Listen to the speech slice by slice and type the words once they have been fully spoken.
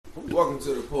Welcome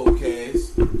to the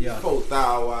podcast. Yeah. Pote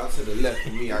to the left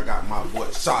of me, I got my boy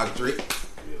Shadrick.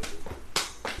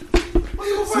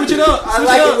 Switch it up. I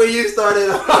like it when you started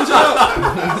off.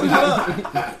 Switch it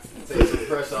up. Take some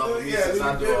pressure off of me since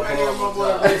I do a my horrible boy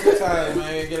job. Reese tired,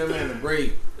 man. Get a man a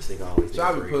break. This nigga always So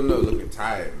I be take a pulling up looking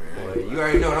tired, man. break. Boy, you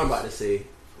already know what I'm about to say.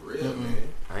 For real, man.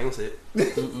 I ain't gonna say it.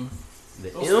 The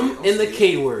Don't M say it, and don't the say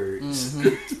K words.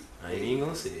 I ain't even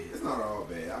gonna say it. It's not all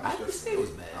bad. I didn't say it was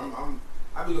bad.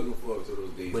 I be looking forward to those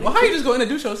days. Well, how you just go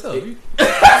introduce yourself? I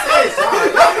said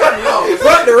sorry. Y'all cut me off.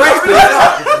 Fuck the rest of it.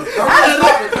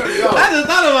 I just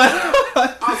thought about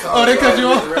it. I'm sorry. Oh, they cut you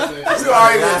off?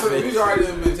 We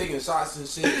already been taking shots and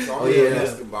shit. So I'm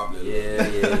listening about that.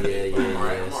 Yeah. I'm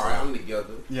alright. I'm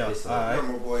together. Yeah, It's alright.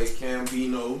 My boy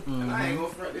Cambino. And I ain't gonna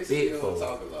front this Big shit. folk. Don't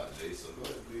talk a lot, Jay. So go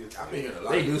ahead. I've been hearing a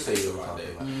lot. They of do say things you don't talk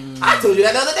that. a lot. I told you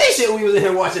that the other day shit when we was in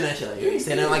here watching that shit. Like, you ain't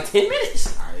saying that in like 10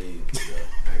 minutes. I ain't gonna lie.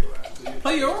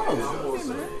 Play your role. I'm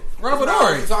also- Robert Nah,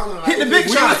 Ory. I'm talking like Hit the this. big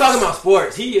We shots. was talking about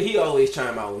sports. He always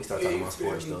chime out when we start talking about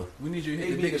sports though. We need you to It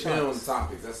hit the be big depending on the shots.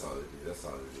 topics. That's all it is.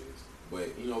 But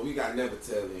you know, we got Never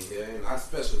Tell in here, and our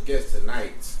special guest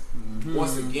tonight.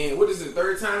 Once again, what is it?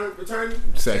 Third time returning?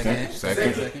 Second. It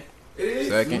is.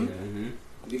 Second.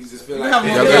 Niggas just feel We like have they-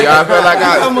 more Y'all feel like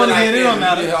Come I. on again, it don't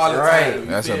matter. We do it all the Right. time, you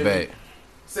That's a feel me? bet.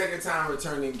 Second time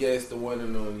returning guest, the one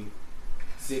and only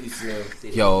City Slim.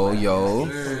 Yo.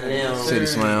 Damn. City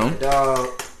Slam. Dog.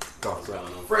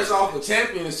 Fresh off a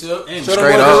championship. And Show them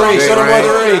Straight boys up, the ring. straight Show them boys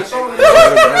the right. ring. Show them that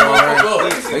motherfucker up.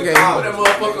 Okay. Put that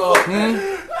motherfucker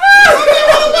up.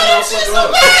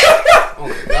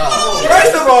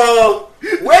 First of all,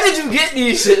 where did you get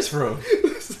these shits from?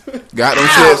 Got them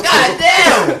Ow, shits. God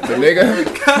damn.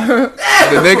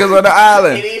 The niggas on the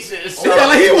island. These shits. Yeah,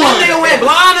 like he That won. nigga went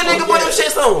blind and nigga put them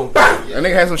shits on. That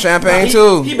nigga had some champagne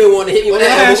too. He been wanting to hit me with They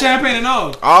had that. champagne and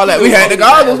all. All that. We had the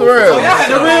goggles for real. Oh, y'all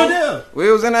had the real deal.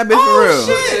 We was in that bitch for real.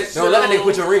 Shit. Don't let that nigga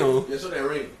put your ring on. Yeah, show that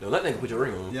ring. Don't let that nigga put your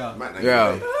ring on. Yeah. Might not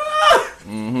Yeah. get it.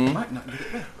 Might not get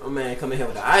it back. Oh man, come in here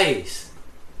with the ice.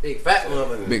 Big fat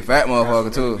motherfucker. Big fat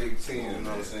motherfucker too. Big team, you know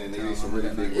what I'm saying? They need some really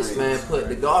big This rings. man put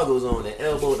the goggles on and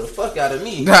elbowed the fuck out of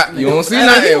me. You don't see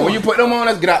nothing. When you put them on,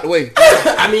 let's get out the way.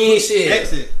 I mean, shit.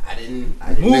 Exit. I didn't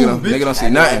Nigga don't see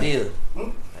nothing. idea. I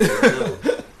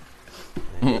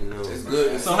didn't know. It's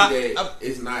good to So see how- that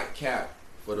it's not cap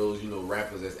for those, you know,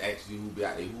 rappers that's actually who be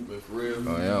out there hooping for real.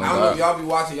 Oh, yeah, I don't know if y'all be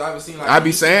watching. Y'all ever seen like I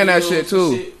be saying that videos shit, and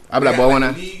too. shit? I be like, They boy, got, when the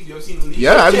I- leagues. You ever seen the league?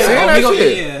 Yeah, I be saying we that gonna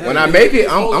shit. get- yeah. When I make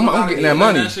it, I'm getting that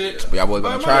money. That shit. But y'all boys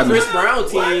gonna try me. Chris Brown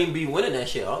team be winning that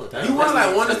shit all the time. You won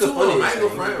like one or That's the two of them. I funniest ain't go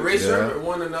thing. front. Ray Yeah. Sherman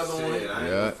won another one.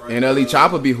 Yeah. And LE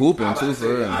Chopper be hooping too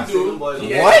for real. I seen them boys.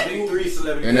 What? Big three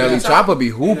celebrities. And LE Chopper be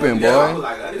hooping, Yeah, I was boy.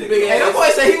 like, that nigga- Big Hey, that boy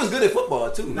said he was good at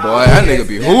football too. Boy, that nigga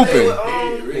be hooping.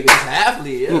 Nigga's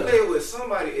athlete, He yeah. played with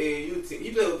somebody AAU team.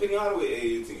 He played with Penny Hardaway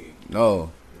AAU team. No.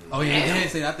 Oh yeah, he did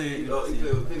say I think. He played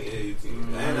with Penny AAU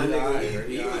team. And that nigga,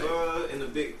 he was in the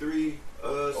big three.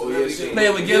 Celebrity shit. team.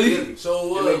 Playing with Gilly? So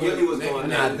Yeah, what? Gilly was going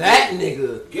Now there. that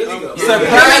nigga, Gilly go.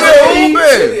 Surprise Hooping.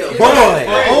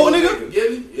 boy, Old nigga?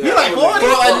 Gilly? You like 40?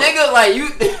 bro, a nigga like you.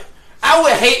 I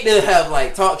would hate to have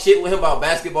like talked shit with him about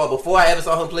basketball before I ever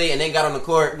saw him play, and then got on the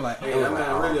court. I'm like, Hey, that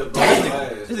man really a Damn.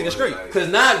 boss. This nigga straight. Cause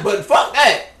not, but fuck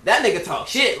that. That nigga talk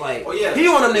shit. Like Oh, yeah. he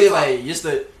one of them niggas like just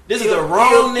the. This is the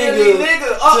wrong Philly nigga. nigga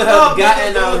to up have up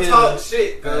gotten niggas out don't here. talk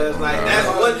shit. Cause like that's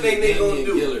one thing they gonna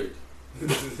do. Gillard.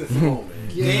 Come on, man.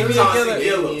 Damian Thompson Gillard.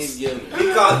 Gillards. Gillard.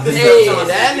 He called this Hey, Thompson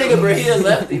that nigga, bro, he a Gillards.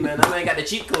 lefty, man. That man got the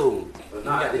cheat code. But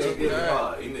nah, He got the he'll cheat get code.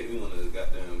 hard. He make me wanna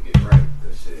goddamn get right.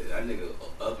 That shit. That nigga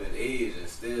up in age and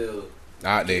still.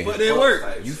 Out there. But they work.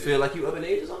 type You shit. feel like you up in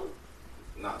age or something?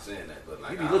 Not saying that, but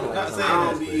like You be looking like I something don't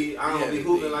else, be Yeah,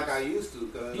 hooping he- like I used to.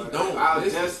 Cause he like, don't. I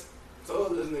Listen. just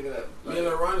told this nigga that. Me and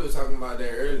Ronnie was talking about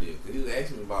that earlier. Cause he was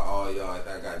asking me about all y'all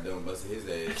after I got done busting his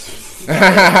ass.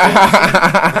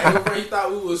 He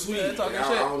thought we was sweet. Yeah, talking Like,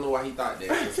 shit. I don't know why he thought that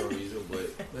for some reason,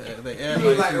 but The he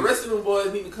was like, the rest of them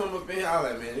boys need to come up in here. I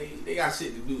was like, man, they got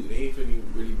shit to do. They ain't finna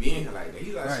really be in here like that.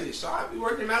 He's like, Right. shit, Shaw be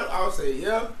working out. I would say,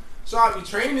 yeah. Shaw be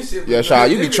training shit. Yeah, Shaw,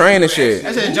 you be training shit.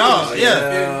 That's his job. Yeah.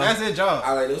 Yeah, that's his job.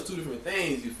 I like those two different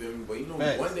things, you feel me? But you know,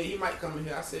 Facts. one day he might come in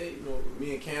here. I said, you know,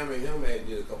 me and Cam and him had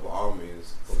did a couple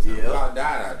All-Mans. Yeah. We all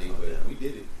died out there, but we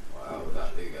did it. Wow, I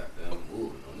thought they got them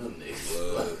moving on them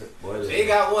niggas. Boy, They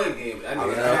got one game. That I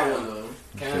nigga got got one one. of them.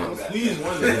 Cam got Squeeze that.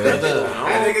 one Yeah. day.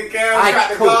 That nigga Cam I tried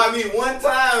to coach. guard me one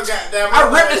time. Goddamn. I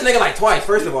ripped this nigga like twice.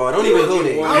 First of all, don't even go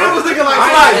there. I was thinking like I'm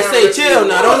about to say, chill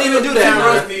now. Don't even do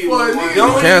that,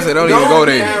 man. Can't say don't even go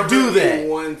there. Do that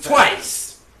One time.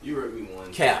 twice. You ripped me one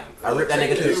Cap. I ripped that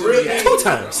nigga You ripped me 2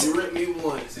 times. You ripped me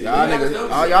once. Y'all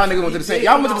niggas, all y'all niggas went to the same.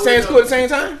 Y'all went to the same school at the same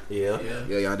time. Yeah.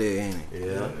 Yeah, y'all did, ain't it?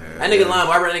 Yeah. That nigga lying,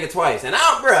 but I ripped that nigga twice. And I,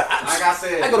 bruh, Like I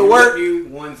said, I go to work. You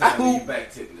one time, and you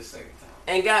back tipping the second time.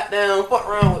 And got down, fuck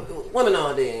around with women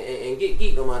all day and get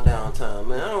geeked on my downtime,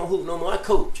 man. I don't hoop no more. I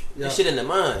coach. Yeah. That shit in the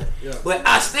mind. Yeah. But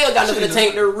I still got nothing in the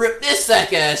tank to rip this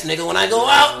sack ass nigga when I go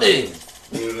out there.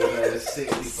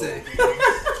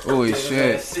 Holy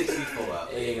shit. 64 out.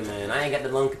 Hey man, I ain't got the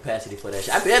lung capacity for that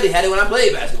shit. I barely had it when I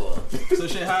played basketball. So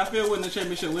shit, how I feel winning the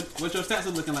championship? What your stats are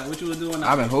looking like? What you was doing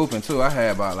now? I've been hooping too. I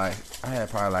had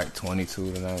probably like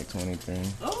 22 tonight, 23.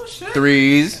 Oh shit.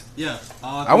 Threes. Yeah.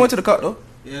 I went to the cup though.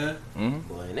 Yeah.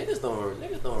 Boy, niggas don't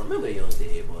remember Young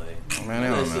Did, boy. Man, they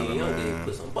don't Let's see, remember, Young man. Did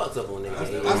put some bucks up on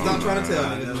niggas. I stopped trying to tell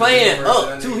niggas. Playing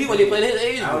up too. He wasn't even playing his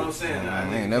age I group. was saying that.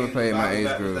 I ain't never played my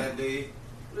age group. That day.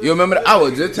 You remember that? I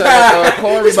was just telling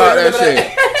Corey about that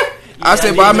shit. I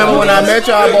said, but I remember when I met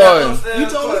y'all boys. You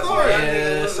told the story.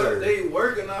 Yes, sir. They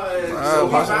working all that. Wow, So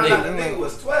we found out the possibly. nigga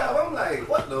was 12. I'm like,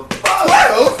 what the fuck?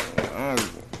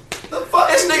 12? The fuck?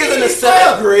 This you nigga's mean in the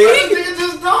 12? 7th grade. This nigga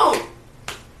just don't.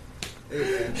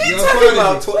 He talking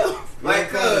about 12. Like,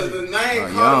 cuz the name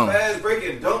young. called fast break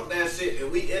and dunk that shit,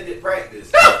 and we ended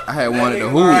practice. I had wanted to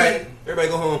hoop. Everybody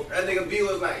go home. That nigga B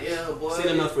was like, yeah, boy. Seen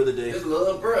enough for the day. This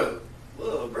little bro.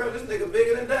 Little bro, this nigga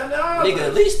bigger than damn near all Nigga, of at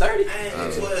us. least 30. I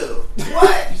ain't 12.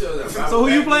 What? So who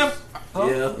you playing?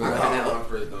 Yeah.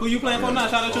 Who you playing for now?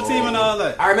 Shout out your team and all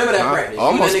that. I remember that practice.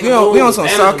 Almost. You We and that nigga on Bowles some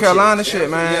was South battling Carolina shit. shit,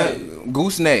 man.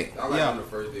 Gooseneck. I like Yeah. on the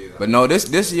first day. But no,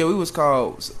 this year we was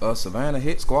called Savannah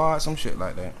Hit Squad, some shit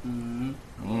like that.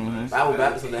 Bible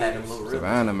Baptist would have had them little ribs.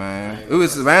 Savannah, man. It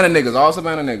was Savannah niggas, all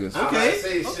Savannah niggas.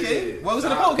 Okay. What was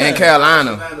in the poke? In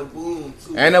Carolina.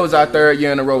 And that was our 3rd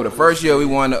year in a row. The first year we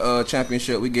won the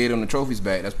championship, we gave them the trophies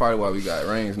back. That's probably why we got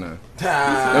rings now.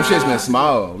 Them shits been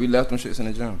small. We left them shits in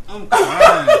the gym. I'm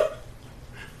crying.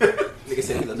 Nigga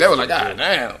said he looked They were like, God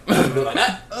damn. like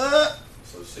that.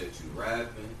 So shit, you rapping,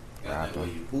 got that way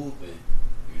you hooping.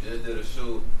 You just did a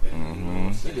show.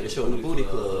 And He did a show in the Booty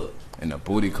Club. In the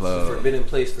booty club. Forbidden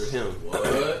place for him. What?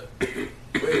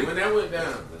 Wait, when that went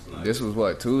down? This was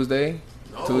what, Tuesday?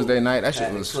 No. Tuesday night? That Had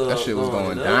shit the was club going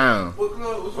going down. What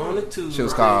club was On the on? Tuesday. Shit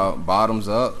was called Bottoms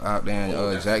Up out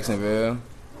there in Jacksonville.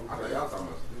 I thought y'all talking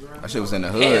about. That shit was in the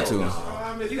hood Hell too. no. Oh,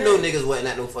 I missed You that. know niggas wasn't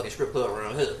at no fucking strip club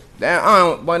around here.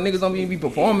 Damn, boy, niggas don't even be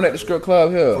performing at the strip club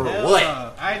here. For Hell what?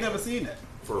 no. I ain't never seen that.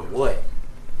 For what?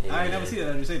 I ain't never seen that.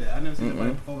 I just say that. I never seen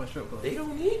nobody perform at strip club. They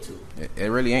don't need to. It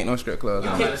really ain't no strip clubs.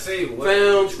 I'm no. about to say, what?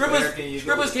 Fam, where can you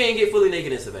strippers go? can't get fully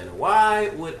naked in Savannah. Why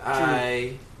would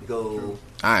I go?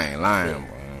 I ain't lying, boy.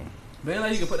 But ain't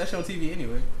like you can put that shit on TV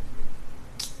anyway.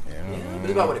 Yeah, but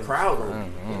it's about what the crowd gonna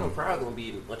be. You know, crowd gonna be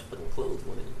in a bunch of fucking clothes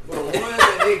when But the one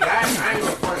that they got, I ain't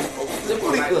gonna front. The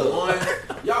booty Like club.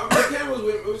 one, y'all, the camera was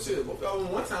with shit.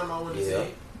 One time I went to Yeah.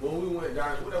 see when we went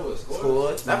down. What that was?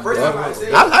 Scores. That first Yeah. time I was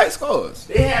I like scores.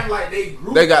 They have like they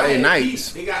group. They got their like,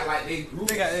 nights. They got like they group.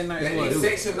 They got their nights Like what?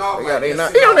 they section off. They like, got they they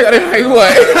night. sit You don't off- think they like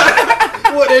what?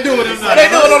 What they doing with them What they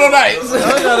doing on the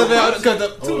nights? Because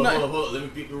the two Hold nights. on. Let me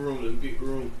peek the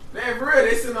room. Man, for real,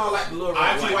 they send out like the little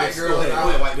I two like white this. girls Go out.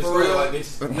 ahead, like this. For real. Like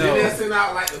this. Then they send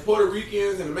out like the Puerto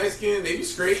Ricans and the Mexicans. They be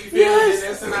straight. You feel me? Then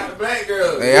they send out the black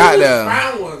girls. They out there.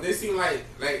 Brown ones. They seem like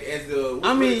as the.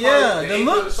 I mean, what they call yeah, it, the ain't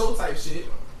look- the show type shit.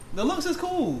 The looks is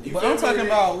cool, You but feel I'm me? talking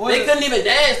about what. They couldn't even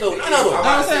dance though. None of them.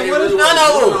 I'm saying, what is- none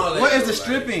of them. What is the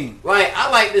stripping? Like I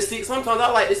like to see. Sometimes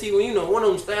I like to see when one of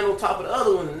them stand on top of the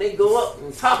other one and they go up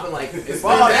and top and like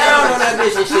fall down on that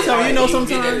bitch and shit. So you know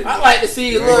sometimes. I like to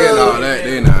see They getting all that,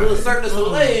 they not. little Cirque du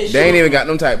Soleil and shit. They ain't even got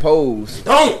them type pose.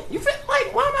 Don't you feel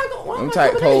like why am I going? Them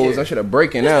type pose. I should have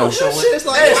breaking now. There's no show. Shit's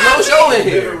like- There's no show in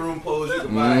Living here. room pose you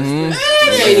can buy. Mhm.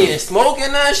 You ain't even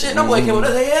smoking that shit. No boy came up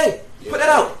and said, hey, put that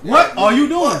out. What are you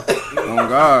doing? Oh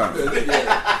God.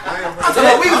 I'm talking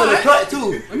about we was in the cut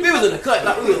too. We was in the cut.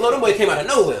 Like, little boy came out of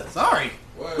nowhere. Sorry.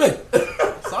 What?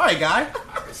 Sorry, guy.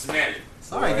 Smack it.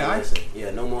 Sorry, guy. Listen,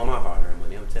 yeah, no more of my hard-earned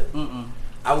money. I'm telling you.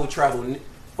 I will travel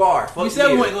far. We Fuck said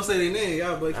we near. weren't gonna say their name.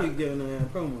 Y'all but keep giving them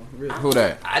promo. Really. Who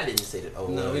that? I didn't say that. Oh,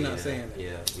 No, we're not yeah, saying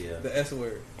that. Yeah. The S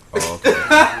word. Oh, okay.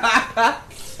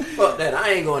 Fuck that.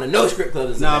 I ain't going to no strip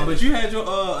clubs. Nah, but you had your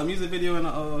a music video in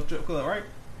a strip club, right?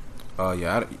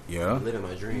 Yeah. living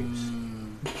my dreams.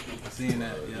 I seen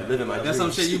that. Yeah. Living my That's some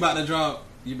dreams. shit you about to drop.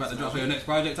 You about to drop for your next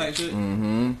project type shit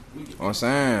Mm-hmm. I'm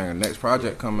saying next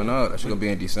project coming up. That shit gonna be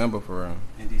in December for real.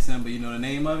 in December. You know the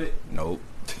name of it? Nope.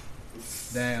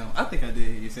 Damn, I think I did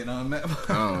hear you say it on the map.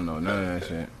 I don't know none of that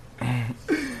shit.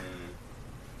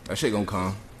 That shit gonna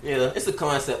come. Yeah, it's a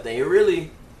concept thing. It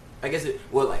really, I guess it.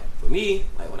 Well, like for me,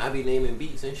 like when I be naming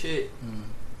beats and shit,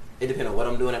 it depends on what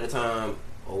I'm doing at the time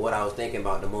or what I was thinking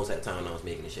about the most at the time when I was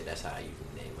making the shit. That's how I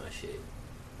usually name my shit.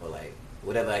 Or like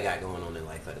whatever I got going on in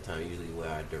life at the time, usually where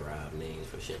I derive names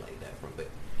for shit like that from. But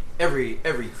every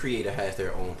creator has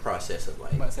their own process of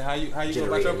like. But say how you go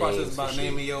about your process about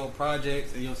naming shit. your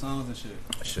projects and your songs and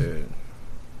shit. Shit.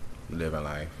 Living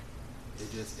life.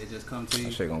 It just comes to you.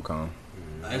 That shit gonna come.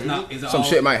 It's not. Is it Some all,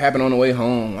 shit might happen on the way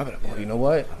home. I be like, oh, you know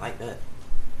what? I like that.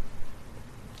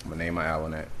 I'm gonna name my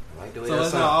album that. I like the way So that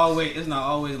it's sounds. not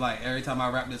always like every time I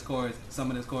rap this chorus, some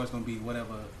of this chorus gonna be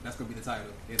whatever. That's gonna be the title.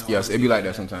 Yes, it be like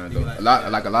that sometimes though.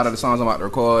 Like A lot of the songs I'm about to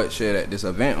record shit at this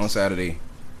event on Saturday.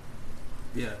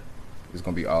 Yeah. It's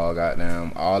gonna be all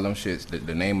goddamn all them shits.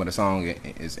 The name of the song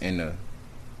is in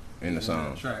the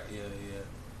song. Track. Yeah.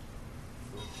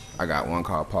 I got one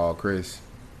called Paul Chris.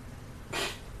 Yeah,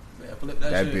 flip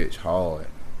that That shit. bitch hard.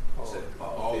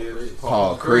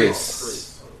 Paul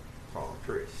Chris. Paul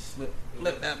Chris.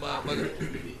 Flip that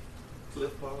motherfucker.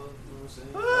 Cliff Paul, you know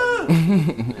what I'm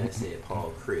saying? Man said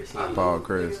Paul Chris. Paul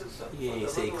Chris. He ain't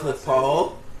say Cliff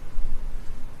Paul.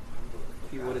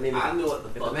 If you wanna name it, I know what the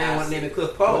if fuck a man I wanna name said. it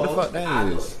Cliff What Paul, the fuck that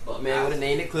is? a man would have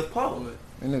named it Cliff Paul.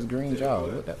 In this green jaw.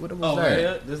 What was Oh, that?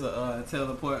 yeah. This is a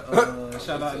teleport.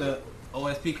 Shout out to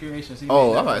OSP Creations.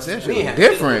 Oh, I'm about to say that We shit ain't look had to do it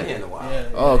different. in a while. Yeah.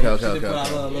 Oh, okay. She did put our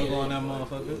little logo on that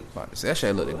motherfucker. About to say that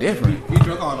shit look different. We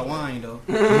drunk all the wine though.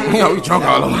 Yeah, we drunk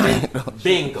all the way.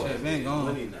 Bingo. Shit, man, gone.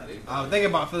 Money now, they- I was thinking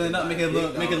about filling it up, make it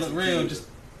look real. Just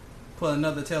put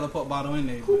another teleport bottle in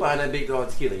there. Who buying that big dog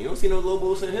tequila? You don't see no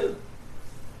Lobos in here.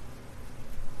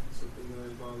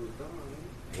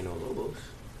 Ain't no Lobos.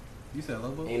 You said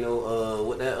Lobo? Ain't no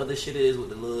what that other shit is with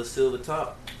the little silver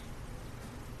top.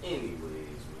 Anyways, man.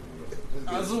 Let's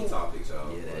get Azul. some topics,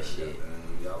 y'all. Yeah, that shit.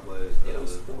 Y'all boys. They don't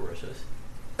support rush us.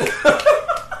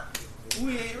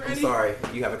 We ain't I'm ready. sorry,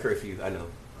 you have a curfew. I know.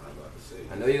 I'm about to say.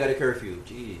 I know you got a curfew.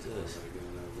 Jesus.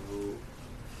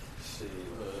 Shit.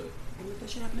 What that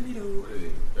shit happened to me though? What is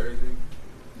it? Thursday?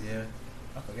 Yeah,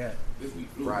 I forgot. This week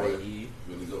flew, Friday boy. Eve.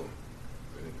 Really go.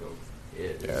 Really go. Yeah.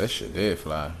 Yeah, this shit did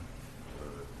fly.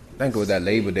 I think it was that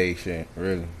Labor Day shit,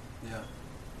 really. Yeah,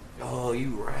 Oh, you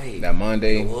right. That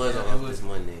Monday. It was Yeah, on it was- this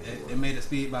Monday. it made it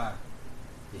speed by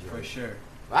You're for right. sure.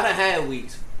 I done had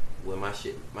weeks where my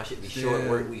shit be short Yeah.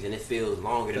 work weeks and it feels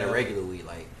longer than a Yeah. regular week.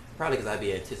 Like probably because I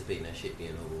be anticipating that shit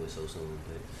being over with so soon.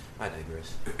 But I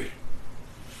digress.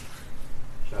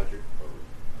 Charger.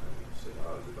 Shit,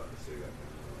 I was about to say that.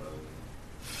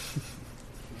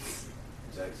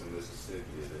 Jackson, Mississippi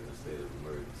is in a state of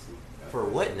emergency. For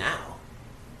what now?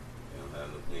 They don't have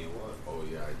no clean water. Oh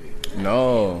yeah, I did.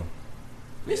 No.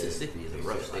 Mississippi is a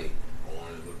rough state.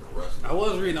 Orange looking rusty. I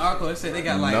was reading an article. It said they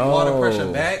got like No. water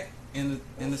pressure back in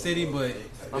the city, but it's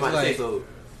I'm about to say like so.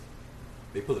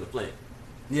 They pulling the plant.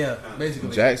 yeah, basically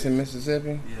Jackson,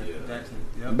 Mississippi. Yeah, Jackson.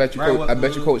 Yep. I bet you, Right with, I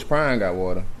bet you Coach Prime got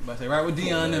water. But say right with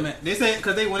Dion them. They said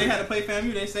because when they had to play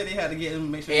FAMU, they said they had to get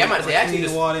them make sure. Hey, I'm they about to got, say, actually, clean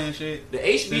this- water and shit. The The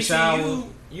HBCU shower.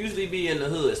 usually be in the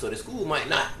hood, so the school might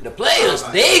not. The players,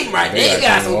 they They got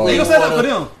got some water. They clean gonna set up for water,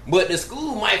 them. but the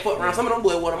school might fuck around. Some of them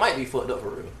boy water might be fucked up for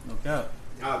real. No cap.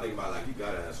 I think about like you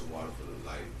gotta have some water for the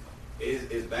like.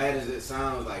 As bad as it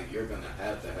sounds, like you're gonna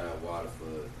have to have water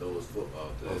for those football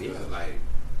players. Oh, yeah. Because like,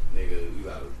 nigga, you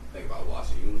gotta think about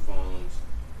washing uniforms.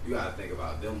 You gotta think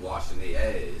about them washing their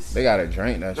ass. They gotta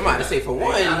drink that I'm shit. about to say for They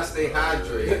one, gotta stay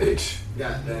hydrated.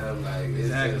 Goddamn, like it's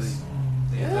Exactly. just,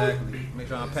 Exactly. Make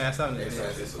sure I don't pass out in It's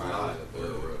this. it's a fine lot. in a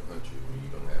third world country when you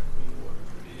don't have clean water.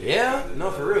 yeah,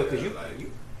 no for real, cause you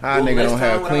How a go nigga less don't time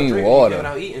have without clean drinking water?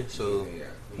 without eating. So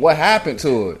What happened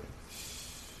to it?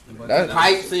 That-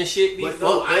 pipes and shit be But fucked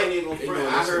no, up. I ain't even gonna front.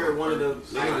 I heard one of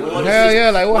the like one of the Hell yeah,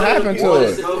 like what one of the happened people to that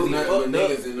it? said It's we not fucked with up.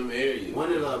 niggas in them areas.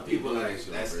 One of the people like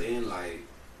that's in like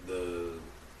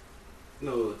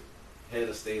the head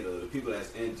of state of the people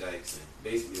that's in Jackson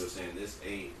basically was saying this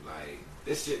ain't like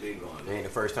this shit been going It on. ain't the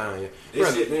first time. This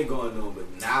Bruh, shit been going on, but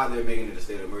now they're making it a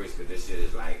state of emergency because this shit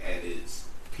is like at its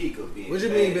peak of being. What you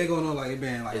bad. mean been going on like it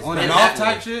been like It's on been and off happening.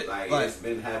 type shit? Like, Like it's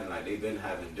been having like they've been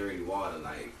having dirty water.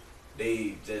 Like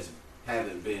they just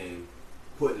haven't been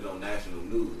putting it on national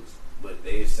news, but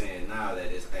they're saying now that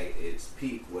it's at its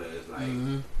peak where it's like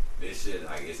this shit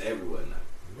like it's everywhere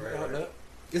now. Right.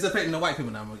 it's affecting the white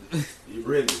people now. You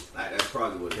really like that's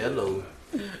probably what. it is Hello.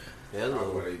 now.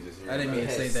 Hello. I didn't mean to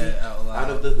Had say seat that out loud. Out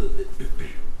of the hood.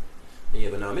 Yeah,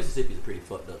 but now Mississippi's a pretty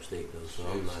fucked up state though, so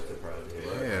I'm not surprised.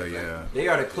 Hell yeah. They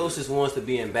are the closest ones to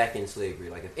being back in slavery.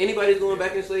 Like if anybody's going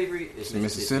back in slavery, it's Mississippi.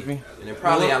 Mississippi? And then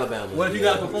probably What- Alabama. What if you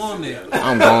gotta perform there?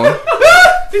 I'm going.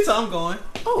 He said I'm going.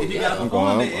 Oh, If you yeah. gotta I'm perform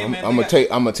going. there, hey, I'm man,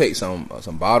 gonna take some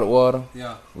bottled water.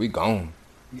 Yeah. We gone.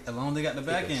 As long as they got the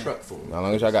back Take a end. truck full. As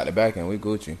long as y'all got the back end, we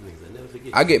Gucci. Niggas, I never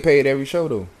forget. I get paid every show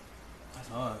though. That's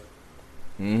hard.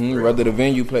 Rather the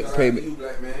venue pay me. You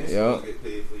black man. Yeah. Get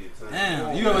paid for your time.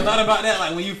 Damn, you ever thought about that?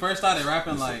 Like when you first started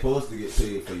rapping, You're like supposed to get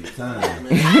paid for your time,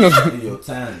 and your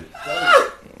talent.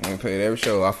 I paid every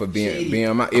show off for being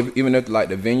on my. Even if like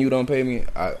the venue don't pay me,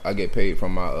 I get paid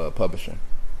from my publisher.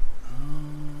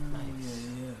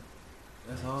 yeah.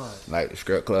 That's hard. Like the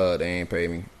strip club, they ain't pay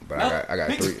me, but I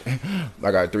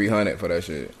got 300 for that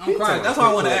shit. I'm crying. That's why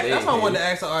I wanted to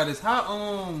ask the artist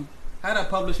how that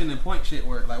publishing and point shit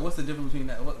work. Like, what's the difference between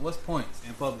that? What's points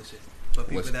and publishing for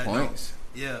people What's that points? Don't?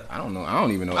 Yeah. I don't know. I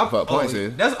don't even know what points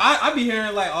is. I be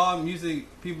hearing like all music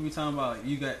people be talking about.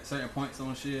 You got certain points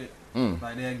on shit.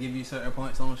 Like they'll give you certain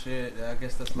points on shit. I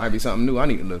guess that's might be something new. I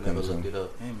need to look into Looked it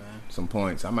up. Hey man, some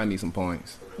points. I might need some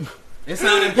points. it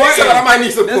sounded important. So I might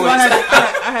need some That's points.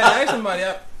 why I had to ask somebody.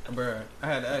 I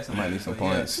had to ask I somebody. might need some So,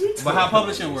 yeah. points. But how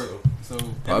publishing work? So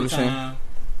Publishing? every time,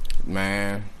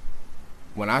 Man,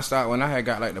 when I had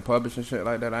got like the publishing shit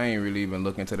like that, I ain't really even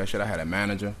look into that shit. I had a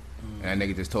manager, and that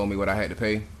nigga just told me what I had to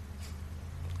pay,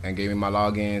 and gave me my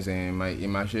logins and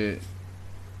my shit.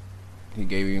 He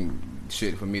gave me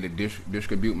shit for me to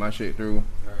distribute my shit through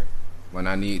when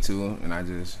I need to, and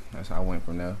that's how I went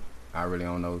from there. I really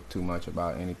don't know too much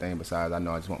about anything besides I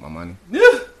know I just want my money.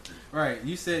 Right.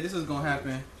 You said this was gonna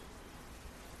happen.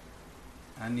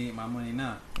 I need my money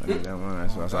now. I need that money.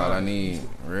 That's all I need,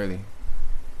 really.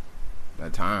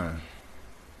 That time.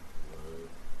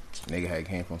 Nigga had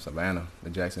came from Savannah to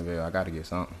Jacksonville. I got to get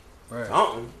something. Right.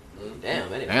 Something. Damn,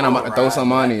 man. And I'm about to throw some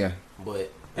money in.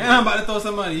 But And I'm about to throw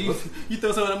some money. You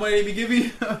throw some of the money they be giving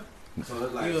you. So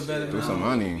it's like You a better Throw man. some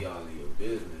money. Be all in your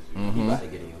business. you about to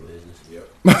get in your business. Yep.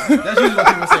 That's usually what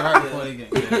people say right before they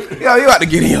get. Yo, you about to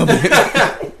get in your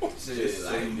business. Shit,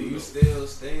 like, do you still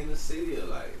stay in the city or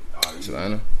like? Are you?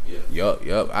 Savannah? Yeah.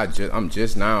 Yup. I'm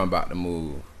just now about to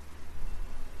move.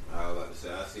 I was about to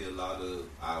say I see a lot of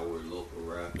our local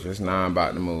rappers. Just now I'm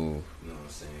about to move. You know what I'm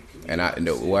saying?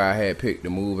 And where I had picked to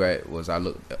move at was I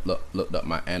looked up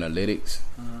my analytics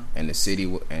and the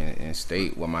city and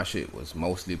state where my shit was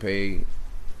mostly played.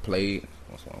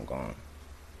 That's where I'm going.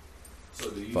 So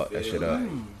do you Fuck feel that shit like, up.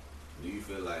 do you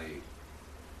feel like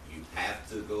you have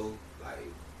to go, like,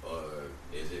 or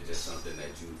is it just something that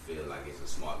you feel like it's a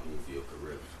smart move for your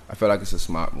career? I feel like it's a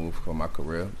smart move for my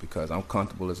career because I'm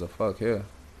comfortable as a fuck here.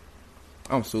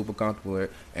 I'm super comfortable here,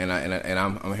 and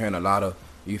I'm hearing a lot of,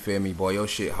 you feel me, boy, your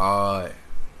shit hard,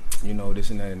 you know, this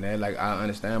and that and that. Like, I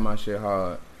understand my shit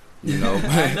hard, you know.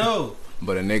 I know.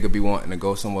 But a nigga be wanting to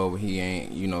go somewhere where he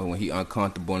ain't, you know, when he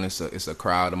uncomfortable and it's a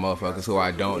crowd of motherfuckers who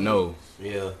I don't know.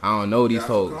 Yeah. I don't know these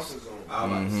folks. I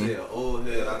was about to say, an old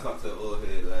head, I talked to an old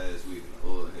head last week, and the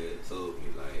old head told me,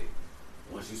 like,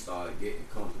 once you start getting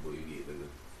comfortable, you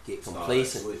get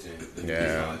complacent. Switching,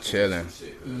 Yeah, chilling.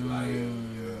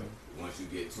 Once you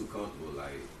get too comfortable,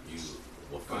 like, you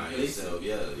will find yourself,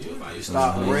 you'll find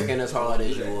yourself. Stop working as hard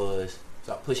as you was.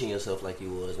 Stop pushing yourself like you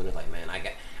was when it's like, man,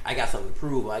 I got something to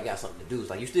prove, or I got something to do. It's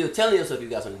like you still telling yourself you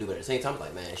got something to do, but at the same time, it's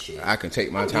like, man, shit. I can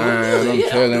take my I'm time. doing good.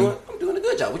 I'm chilling. I'm doing a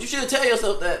good job. But you should tell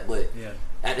yourself that. But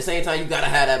at the same time, you gotta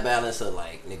have that balance of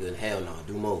like, nigga, hell no,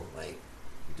 do more. Like,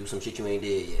 do some shit you ain't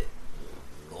did yet.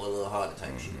 Go a little harder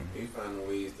type shit. You find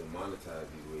ways to monetize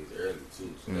these ways early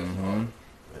too, so that's hard.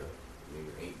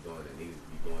 Niggas ain't doing it. Niggas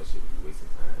be doing shit, be wasting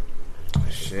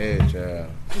time. Shit, yeah.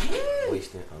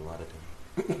 Wasting a lot of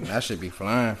time. That should be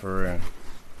flying for real.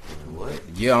 What?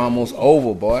 Yeah, almost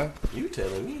over, boy. You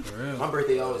telling me? For real. My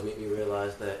birthday always make me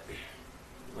realize that.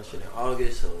 My shit in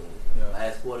August, so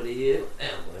last quarter of the year. Damn,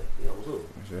 boy, you almost over.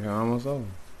 Shit almost over.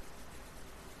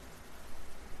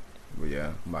 But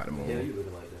yeah, I'm about to move. Yeah, you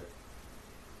looking like that.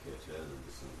 Catch that in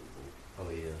December, Oh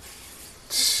yeah.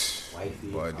 Wifey.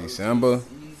 Boy, December.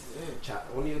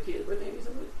 One of your kids' birthday in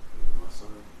December? My son.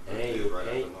 Right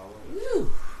after my wife.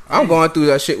 I'm going through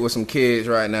that shit with some kids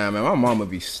right now, man. My mama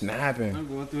be snapping. I'm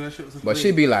going through that shit with some But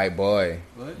she be like, boy,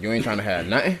 What? you ain't trying to have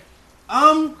nothing?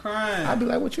 I'm crying. I be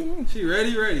like, what you mean? She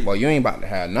ready? Boy, you ain't about to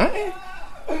have nothing?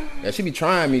 Yeah, she be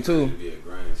trying me too. It'd be a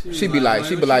grind.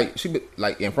 She be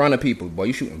like in front of people, boy,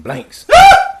 you shooting blanks.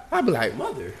 I be like,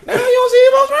 Mother. damn, you don't see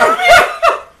what's wrong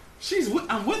with me?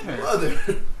 I'm with her.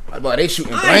 Mother. Boy, they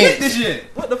shooting I ain't hit blanks. this shit.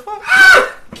 What the fuck?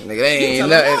 Nigga, they ain't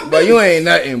nothing. Boy, you ain't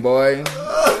nothing, boy.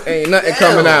 Ain't nothing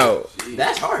coming out.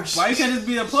 That's harsh. Why you can't just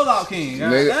be a pull-out king?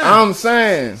 God Nigga, damn. I'm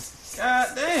saying. God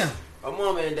damn. My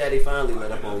mom and daddy finally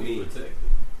let up on me.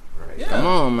 Right. Yeah. Come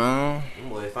on, man. My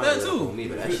boy finally That let up too. on me,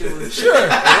 but that shit was Sure.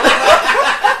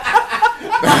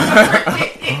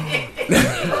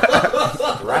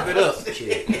 wrap it up.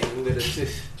 Shit.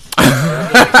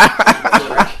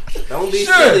 Don't be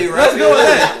Sure. silly, Let's wrap go it with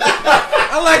up. that.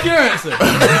 I like your answer.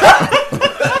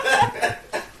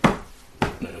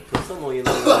 Put some on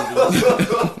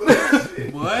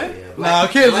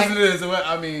kids listen to this.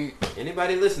 I mean,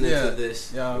 anybody listening to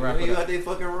this, y'all you wrap know it you up. out there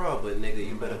fucking raw, but nigga,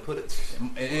 you better put it.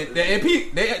 The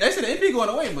MP, they said the MP going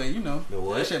away, but you know, The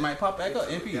what? that shit might pop back up.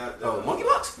 MP. Oh,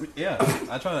 monkeypox. Yeah,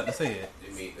 I try not to say it.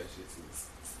 They made that shit too.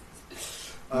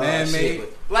 Man-made.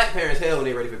 But black parents, hell, when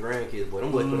they ready for grandkids, boy,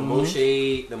 them boys put the most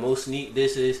shade, the most sneak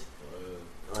disses,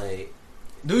 like.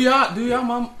 Do y'all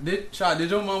mom did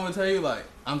your mama tell you like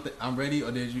I'm ready,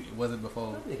 or was it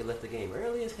before? That nigga left the game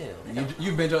early as hell.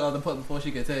 You been your other pup before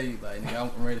she could tell you like nigga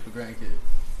I'm ready for grandkids.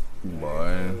 Boy.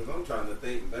 I'm trying to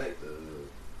think back to.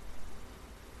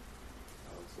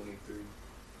 I was 23.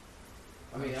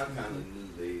 I mean, I kind of knew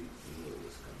they knew it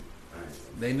was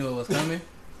coming. They knew it was coming.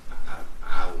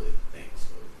 I would think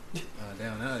so.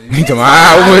 Damn, now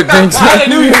I would think so. I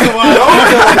knew you were wild. Don't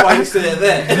tell me why you said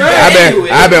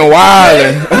that. I've been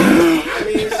wilding. I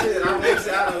mean, shit, I'm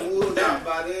actually out of moved out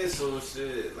by this, so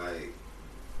shit, like,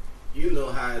 you know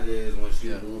how it is once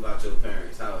you move out your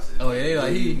parents' house. Oh yeah,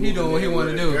 like he doing what he want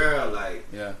to do. Girl, like,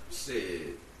 yeah,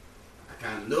 shit. I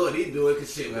kind of know what he doing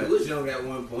because shit, we was young at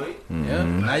one point. Yeah,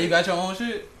 now you got your own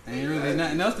shit. Ain't really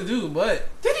nothing else to do but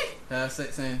have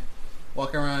sex and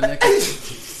walk around naked.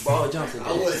 Ball Johnson.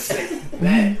 I wouldn't say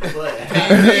that, but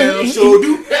Hell, sure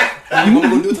do. I'm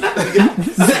gonna do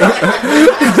that.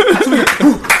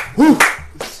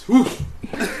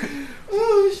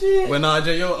 Oh shit. But nah,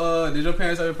 Jay, did your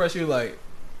parents ever press you like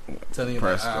telling you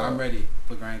like, I'm ready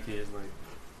for grandkids?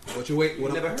 Like, what you wait?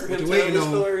 What never heard what him you tell waiting this on?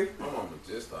 story? My mama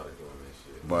just started doing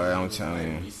that shit. Boy, I'm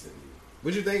telling you. Recently.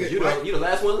 What you think? You the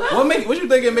last one left. What you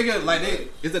thinking? Make it like they?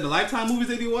 Is it the Lifetime movies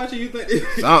they be watching? You think?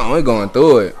 Something, we going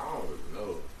through it. I don't really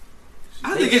know.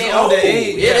 I They think it's getting older old.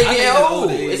 age. Yeah, they I think getting it's old.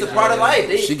 older age. It's a part of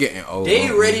life. She getting old. They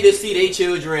ready to see their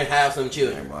children have some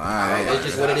children. Alright. That's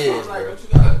just what it is, Like, bro. what you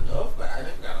got enough? Like, I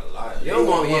done got a lot of.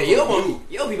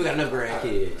 Your people got enough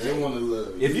grandkids. They want to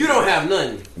love. If you don't have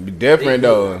none, Be different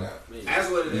though. that's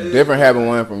what it is. Different having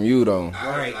one from you though.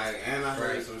 Right. And I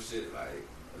heard some shit like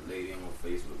a lady on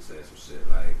Facebook said some shit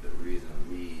like the reason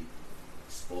we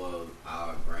spoil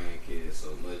our grandkids so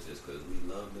much is because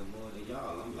we love them more than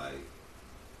y'all. I'm like,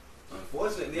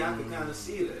 unfortunately, I can kind of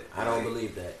see that. I don't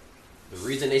believe that. The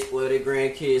reason they spoil their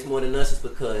grandkids more than us is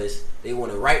because they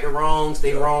want to right the wrongs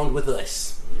they wronged with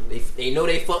us. They know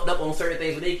they fucked up on certain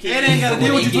things with their kids. And they ain't gotta When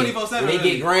deal with you get- 24/7. When they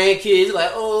get grandkids,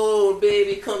 like, oh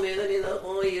baby, come here, let me love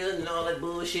on you and all that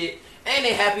bullshit. And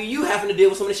they happy you having to deal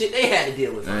with some of the shit they had to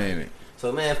deal with. Ain't it?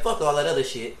 So man, fuck all that other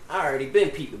shit. I already been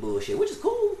peeped the bullshit, which is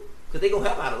cool because they gonna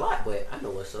help out a lot. But I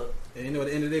know what's up. And you know, at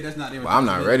the end of the day, that's not their. But I'm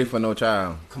not ready for no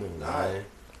child. Come on, man.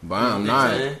 But I'm You not.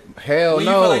 saying? Hell When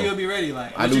you feel like no. you'll be ready,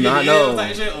 like I once do you get not the L's know.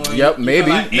 type shit, or Yep, you maybe,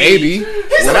 feel like, maybe.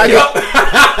 When I I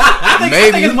get, think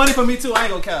maybe. it's money for me too. I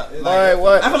ain't gonna count. Like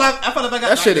what? I feel like I got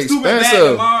That shit the stupid bag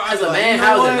expensive. tomorrow. I As was a like, man, you know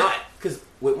how is what? it not? Because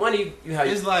with money, you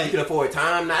It's like- you can afford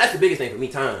time. Now that's the biggest thing for me,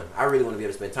 time. I really want to be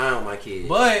able to spend time with my kids.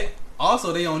 But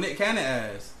also, they on Nick Cannon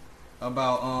ass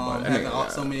about But that having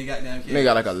nigga so many goddamn kids. Nigga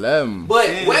got like 11. But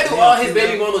Damn, where do damn, all his damn.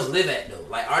 baby mamas live at though?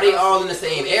 Like, are they all in the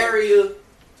same area?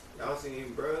 Y'all seen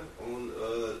him, bro, on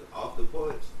off the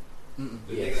porch? The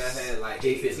Yes. nigga that had like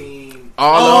Jay Fizzle. 18.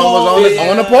 All of them was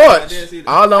on the I porch. did see that.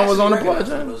 All of them was on the Actually, porch.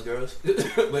 some of those girls.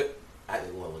 But I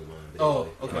think one was mine. But Oh,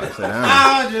 anyway. okay. Sit down.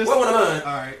 I just What one of mine?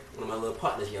 all right. One of my little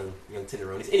partners, young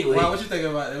tenderonis. Anyway, Wow, what you think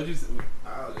about that? What you?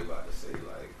 I was about to say,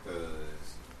 like, cause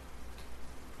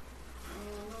I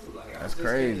don't know, like, That's I just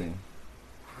crazy. can't-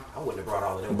 I wouldn't have brought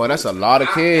all of them. But that's a lot of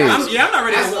kids. I'm not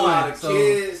ready That's for a lot one. of So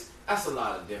kids. That's a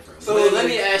lot of different. So women. let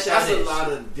me ask y'all That's this. a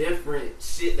lot of different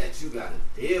shit that you gotta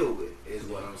deal with. Is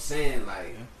what I'm saying.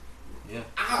 Like, Yeah.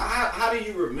 how do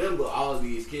you remember all of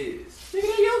these kids? Nigga,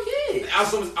 they're your kids.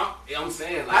 I'm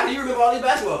saying. Like, How do you remember all these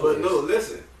basketball But players? no,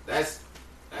 listen. That's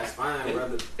fine,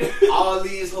 brother. All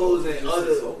these hoes in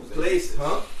other places.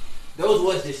 Huh? Those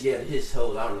was just his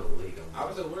hoes. I don't know where he going. I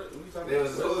was at work. We talking There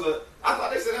was, I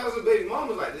thought they said that was a baby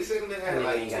mama. Like they said they had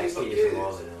like ain't got 20 some kids kids. from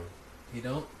all of them. you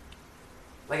don't.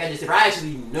 Like if I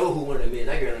actually know who one of them is,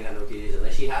 that girl ain't got no kids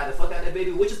unless she hide the fuck out that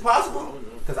baby, which is possible.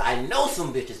 Because I know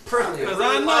some bitches personally. Because in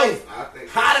I real know. life, I think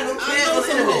hiding them I kids know on the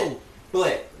some internet. hoes.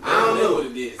 But I don't know what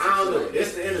it is. I don't know.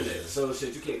 It's the internet, so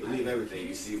shit. You can't believe everything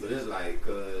you see, but it's like,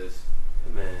 cause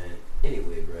man,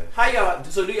 anyway, bro. How y'all?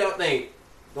 So do y'all think?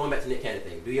 Going back to Nick Cannon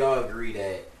thing, do y'all agree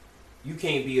that you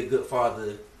can't be a good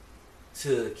father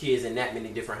to kids in that many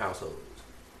different households?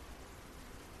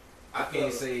 I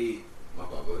can't say. My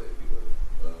fault, go ahead.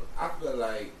 I feel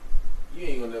like you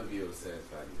ain't gonna never be able to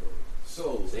satisfy these hoes.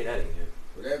 So, Say that again.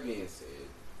 with that being said,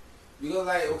 because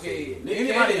like, okay, Nick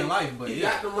Anybody Cannon, in life, but he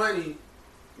yeah. got the money,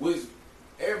 which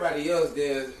everybody else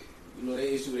you know,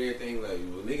 they issue everything like,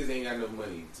 well, niggas ain't got enough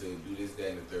money to do this, that,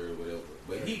 and the third, whatever.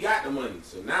 But he got the money,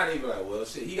 so now they be like, well,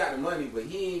 shit, he got the money, but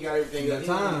he ain't got everything else.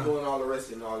 He ain't doing all the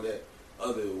rest and all that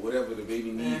other whatever the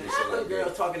baby needs. And half shit like the girls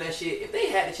that. talking that shit, if they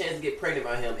had the chance to get pregnant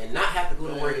by him and not have to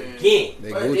go to work again,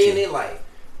 They first day in their life,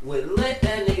 would let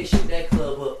that nigga shoot that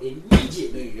club up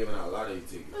immediately. Nigga giving out a lot of these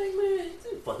tickets. Like, man,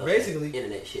 fuck up Basically. that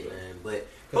internet shit, man. But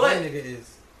that nigga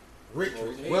is rich,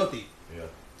 wealthy. Yeah.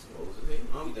 What was the name?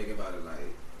 I'm thinking about it like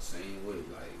same way.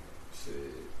 Like shit,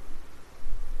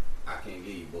 I can't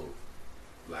give you both.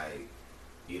 Like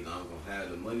either I'm gonna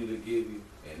have the money to give you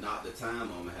and not the time,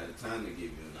 or I'm gonna have the time to give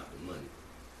you and not the money.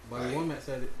 Bobby Womack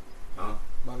said it. Huh?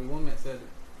 Bobby Womack said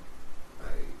it.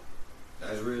 Like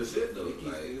that's real shit though.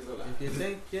 Like If you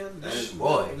think you're that's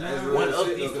boy, that's one real of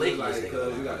shit these though, ladies, like, nigga.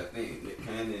 cause you gotta think Nick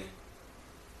Cannon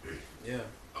yeah,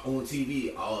 on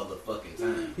TV all the fucking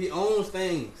time. he owns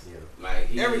things. yeah. Like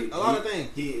A lot of things.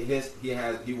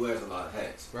 He wears a lot of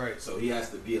hats. Right. So he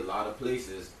has to be a lot of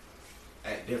places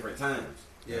at different times.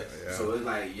 Yes. Yeah. So it's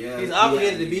like He's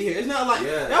obligated to be here. It's not like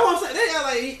that's what I'm saying. They got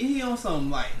like he on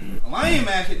some like lame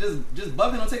ass shit, just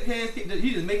bucking on taking care of his kids.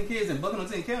 He just making kids and bucking on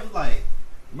taking care of them. Like,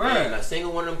 Man, bruh, not a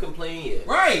single one of them complain yet.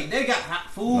 right? They got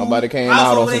hot food. Nobody came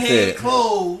out on some shit.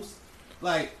 Clothes.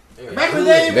 Like Yeah. back in the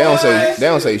day, They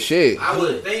don't say shit. I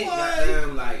would think What?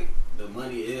 goddamn like the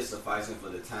money is sufficing for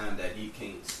the time that he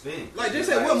can't spend. Like they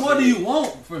said, what more do you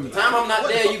want from me? The time I'm not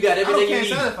What there, the you got everything I you can't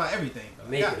need. satisfy everything.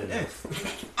 Make God it damn.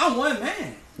 enough. I'm one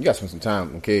man. You got to spend some time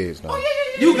with them kids, though.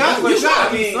 You got That's what you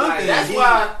got I mean, like, something.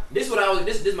 That's why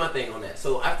this is my thing on that.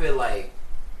 So I feel like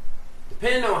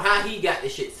depending on how he got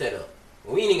this shit set up,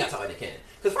 well, we ain't even got to talk about the Cannon.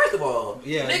 Because first of all,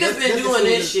 Yeah, niggas let's been doing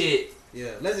this shit.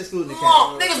 Yeah, let's exclude the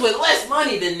Long, cat. niggas with less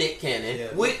money than Nick Cannon, Yeah,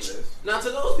 which, now to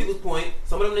those people's point,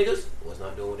 some of them niggas was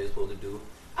not doing what they're supposed to do.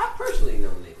 I personally know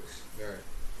niggas. Right.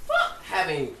 Fuck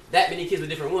having that many kids with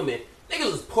different women. Niggas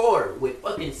was poor with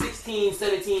fucking 16,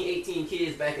 17, 18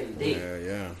 kids back in the day.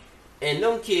 Yeah. And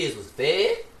them kids was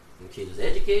fed, them kids was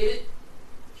educated,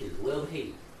 kids was well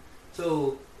behaved.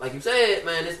 So, like you said,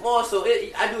 man, it's more so,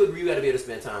 I do agree you gotta be able to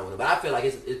spend time with them, but I feel like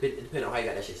it depends on how you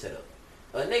got that shit set up.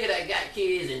 A nigga that got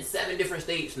kids in 7 different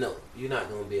states, no, you're not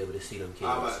gonna be able to see them kids.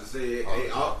 I'm about to say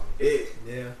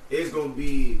Yeah. it's gonna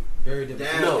be Very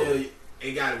different. down No. there.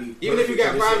 It gotta be Even if you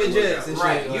got private jets and shit.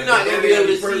 Right, like, you're not gonna be able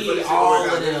to see all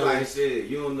of them. Like shit,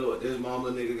 you don't know what this mama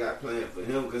nigga got planned for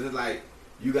him because it's like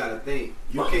you gotta think.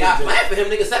 You Fuck, can't got just, planned for him,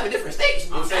 nigga, 7 different states.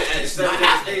 I'm saying at That's 7 not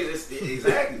different happening. stages,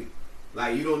 exactly.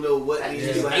 Like you don't know what That these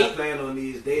just people ain't- have planned on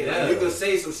these days. Yeah. Like, you can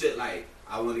say some shit like,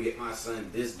 "I want to get my son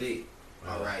this day."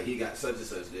 All right, he got such and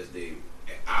such this day.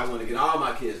 I want to get all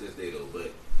my kids this day though, but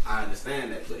I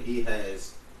understand that. But he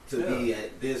has to be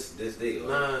at this day. Or,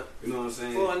 Nah, you know what I'm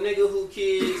saying? for a nigga who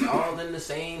kids all in the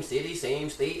same city, same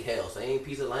state, hell, same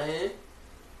piece of land.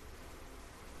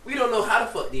 We don't know how the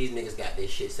fuck these niggas got this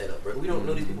shit set up, bro. We don't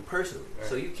know these people personally. Right.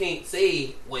 So you can't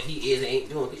say what he is and ain't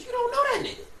doing because you don't know that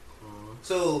nigga.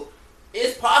 So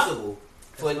it's possible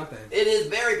for That's my thing. it is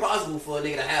very possible for a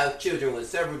nigga to have children with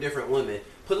several different women.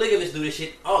 Polygamists do this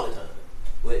shit all the time.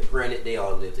 But granted, they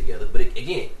all live together. But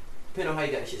again, depending on how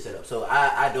you got this shit set up. So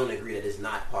I don't agree that it's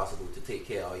not possible to take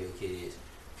care of all your kids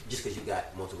just because you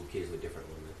got multiple kids with different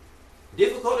women.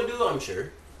 Difficult to do, I'm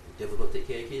sure. Difficult to take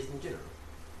care of kids in general.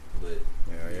 But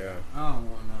Yeah. I don't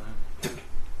want none.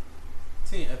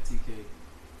 Team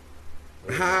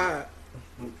FTK. Ha.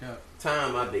 Yeah.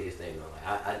 time, my biggest thing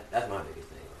though. Like that's my biggest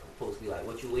thing. I'm supposed to be like,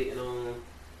 what you waiting on?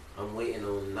 I'm waiting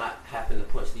on not having to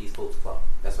punch these folks' clock.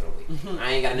 That's what I'm waiting.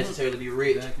 I ain't got to necessarily be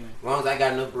rich. Exactly. As long as I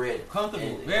got enough bread. Comfortable.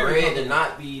 And Very bread comfortable. to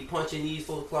not be punching these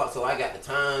folks' clock, so I got the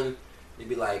time to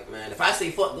be like, man, if I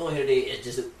say fuck going here today, it's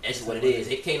just what it is.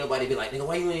 It can't nobody be like, nigga,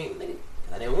 why you ain't, nigga?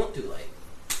 'Cause I didn't want to, like,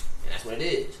 and that's what it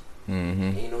is.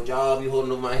 Mm-hmm. Ain't no job you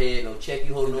holding over my head, no check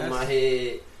you holding over my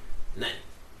head, nothing.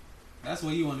 That's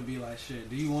what you want to be like. Shit.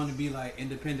 Do you want to be like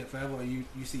independent forever, or you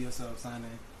see yourself signing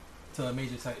to a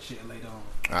major type shit later on?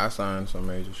 I signed some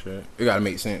major shit. It gotta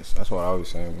make sense. That's what I always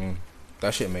say.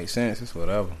 That shit makes sense. It's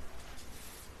whatever.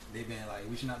 They been like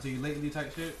reaching out to you lately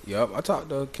type shit. Yup, I talked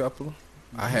to a couple.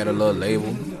 I had a little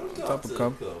label. Talked to a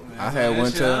couple. I had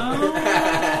went to.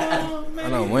 I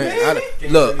done went.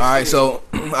 Look, all right. So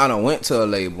I done went to a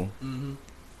label. Mm-hmm.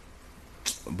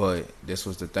 But this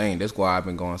was the thing. That's why I've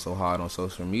been going so hard on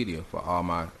social media for all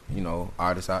my,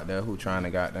 artists out there who trying to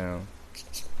goddamn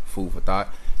food for thought.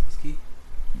 It's key.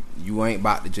 You ain't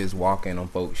about to just walk in on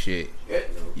folks shit.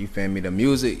 You feel me? The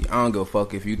music, I don't give a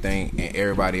fuck if you think and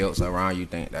everybody else around you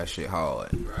think that shit hard.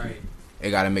 Right. It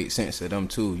gotta make sense to them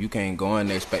too. You can't go in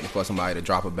there expecting for somebody to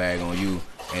drop a bag on you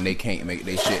and they can't make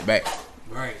their shit back.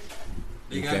 Right.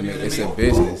 They gotta It's a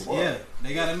business. Yeah,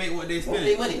 they gotta make what they spend.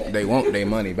 They want their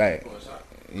money back.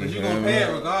 Cause you gonna pay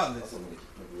it regardless.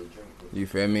 You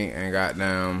feel me? And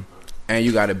goddamn, and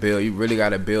you gotta build. You really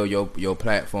gotta build your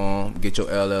platform. Get your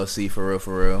LLC for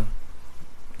real.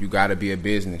 You gotta be a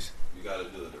business. You gotta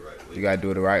do it the right way. You gotta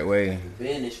do it the right way.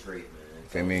 Business straight,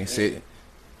 man.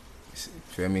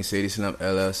 Feel me? City Slump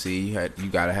LLC. You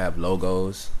gotta have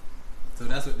logos. So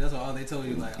that's all they told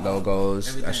you, like logos.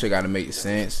 Everything. That shit gotta make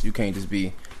sense. You can't just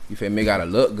be. You feel me? Gotta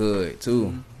look good too.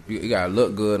 Mm-hmm. You gotta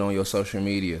look good on your social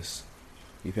medias.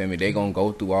 You feel me? They gonna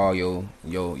go through all your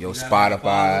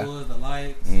Spotify. The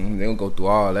likes. They gonna go through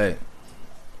all that.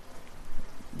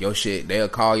 Your shit, they'll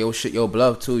call your shit your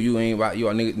bluff too. You ain't about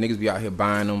niggas be out here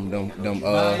buying them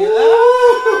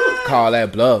call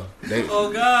that bluff.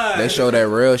 They show that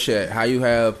real shit. How you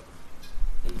have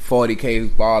 40K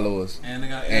followers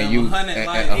and you 100,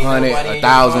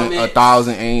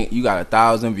 1,000 ain't you got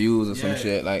 1,000 views or some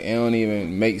shit. Like it don't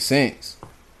even make sense.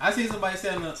 I seen somebody say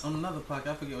on another podcast,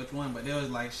 I forget which one, but they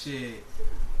was like, shit,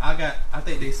 I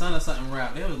think they son or something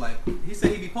rap. They was like, he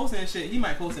said he be posting shit. He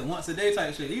might post it once a day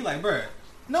type shit. He like, bruh,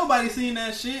 nobody seen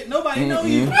that shit. Nobody know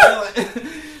you.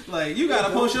 Like you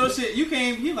gotta post your shit. You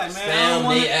can't. He like, man, I don't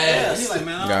want to. Yeah, he like,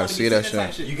 man, I don't want to see that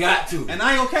shit. You got to. And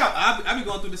I ain't gonna cap. I be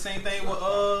going through the same thing with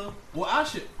our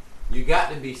shit. You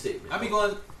got to be sick. Man. I be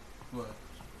going.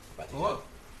 What?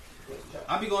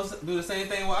 I be going to do the same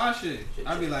thing with our shit.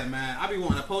 I be like, man, I be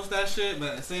wanting to post that shit, but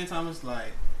at the same time, it's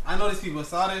like, I know these people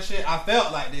saw that shit. I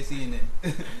felt like they seen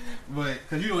it, but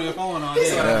cause you on your phone all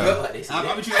day.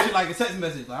 I be treating that shit like a text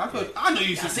message. Like I know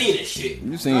you seen this shit.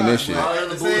 You seen this shit. At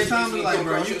the same time, it's like,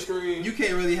 bro, you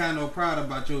can't really have no pride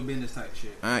about your business type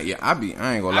shit. I ain't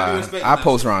gonna lie. I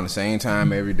post around the same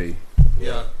time every day.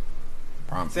 Yeah.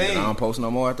 Same. I don't post no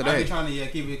more after that. I be trying to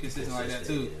keep it consistent like that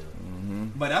too.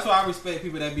 But that's why I respect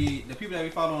people that be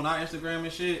following our Instagram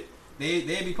and shit. They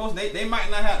be posting. They might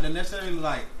not have to necessarily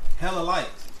like hella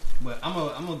likes, but I'm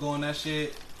gonna go on that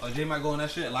shit. Or Jay might go on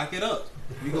that shit. Like it up.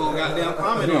 We go goddamn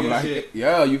comment on your shit.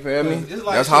 Yeah, you feel me?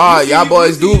 Like, that's hard. Y'all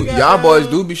boys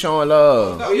do be showing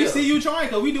love. You see you trying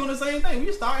because we doing the same thing.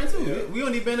 We starting too. Yeah. We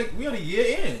only a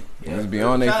year in. Let's be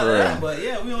on there for real. But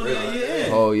yeah, we only a year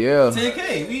in. Oh yeah.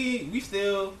 10K. We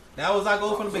still. That was our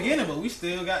goal from the beginning, but we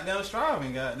still got down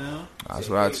striving, goddamn. That's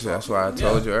why I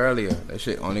told you earlier. That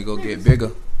shit only go get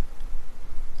bigger.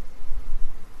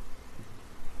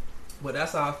 But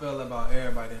that's how I feel about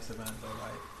everybody in Savannah, though.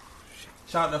 Like,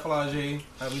 shout out to Flage.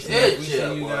 Like we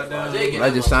seen you goddamn. I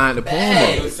just signed the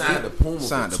Puma.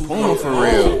 Signed the Puma for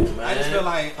real. I just feel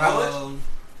like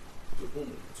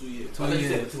 2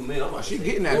 years. 2 mil. She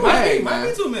getting that bag, man. Might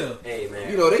be 2 mil. Hey man,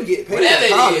 you know they get paid in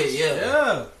college.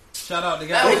 Yeah. Shout out to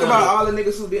guys. Think about all the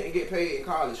niggas who didn't get paid in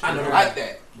college. I know, like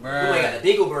that. We ain't got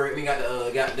the Dingleberg. We got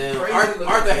the goddamn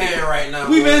Arthur Hand right now.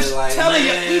 We've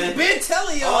been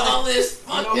telling you all this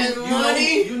fucking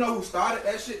money. You know who started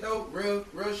that shit though? Real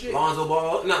shit. Lonzo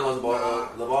Ball, not Lonzo Ball.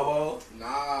 LeVar Ball.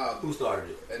 Nah. Who started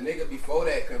it? A nigga before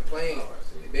that complained.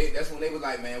 That's when they was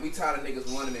like, man, we tired of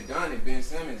niggas wanting it done. And Ben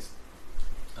Simmons.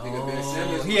 Ben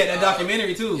Simmons. He had that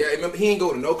documentary too. Yeah, remember he ain't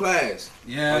go to no class.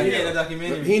 Yeah, he had that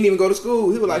documentary. He didn't even go to school.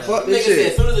 He was like, fuck this shit. Said,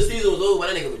 as soon as the season was over,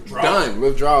 that nigga withdraw. Done.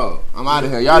 Withdraw. I'm out of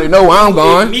here. Y'all already know where I'm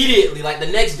going. Immediately, like the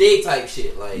next day type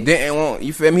shit. Like didn't want,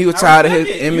 you feel me? He was tired of his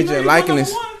image and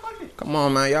likeness. Come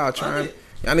on, man. Y'all trying.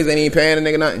 Y'all niggas ain't even paying a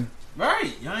nigga nothing.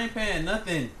 Right. Y'all ain't paying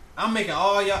nothing. I'm making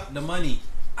all y'all the money.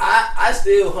 I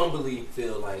still humbly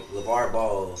feel like LeVar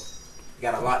Ball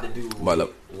got a lot to do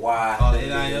with why. All the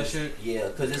NIL shit? Yeah,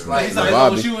 because it's like he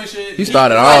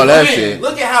started all that shit.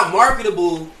 Look at how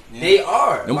marketable they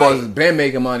are. Them boys has been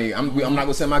making money. I'm not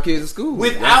gonna send my kids to school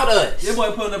without us. Your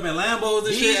boy putting up in Lambos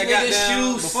and shit. These niggas'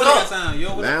 shoes before they got signed.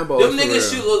 Lambos. Them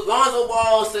niggas' shoes. Lonzo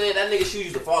Ball said that niggas' shoes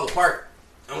used to fall apart.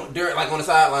 Like on the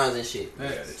sidelines and shit.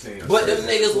 But them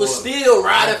niggas was still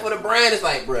riding for the brand. It's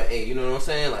like, bruh, hey, you know what I'm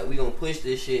saying? Like, we gonna push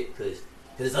this shit because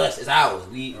it's us. It's ours.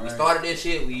 We started this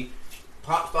shit.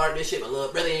 Pop started this shit, but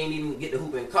little brother ain't even get the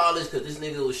hoop in college because this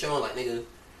nigga was showing like, nigga,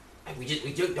 we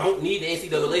just don't need the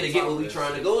NCAA to get what we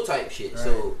trying to go type shit. Right.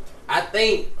 So I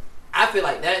feel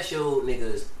like that showed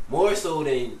niggas more so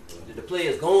than the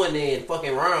players going there and fucking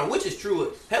around, which is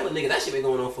true. Hella nigga, that shit been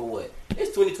going on for what?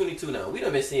 It's 2022 now. We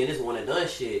done been seeing this one and done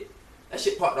shit. That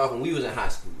shit popped off when we was in high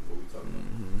school.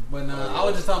 But I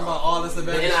was just talking about all this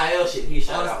event. The NIL shit. He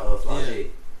shot out Flage.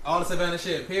 all the Savannah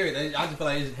shit, period. I just feel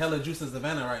like it's hella juice in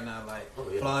Savannah right now. Like,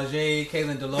 Flau'jae,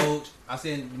 Kaylin Deloach. I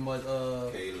seen them boys,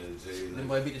 them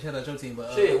boys beat the shit out of your team,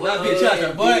 but shit, not beat the shit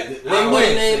out, but they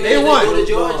win. They won. Go to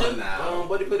Georgia.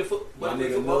 Buddy played football.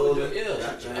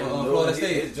 Yeah. Florida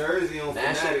State. His jersey on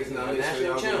Fanatics now.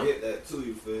 National champ. Get that too,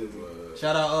 you feel me?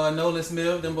 Shout out Nolan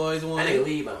Smith. Them boys won. I think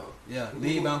lead bound. Yeah,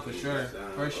 lead bound for sure.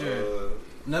 For sure.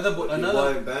 Another. Boy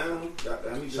Bam. Shout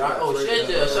out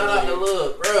to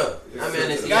Love, bro. I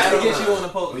mean, got to get you on the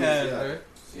podcast, bro.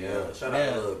 Yeah, shout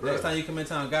out to Love, bro. Next time you come in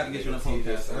town, got to get you on the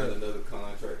podcast. Signed another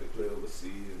contract to play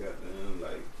overseas. Goddamn,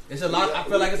 like it's a lot. I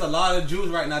feel like it's a lot of Jews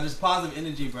right now. Just positive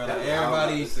energy, bro. Like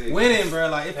everybody winning, bro.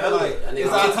 Like it feel like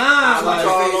it's our time. Like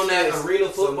on that arena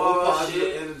football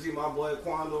shit. Energy, my boy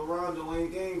Quando Rondo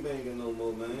ain't gang banging no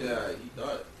more, man. Yeah, he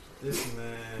thought. Listen,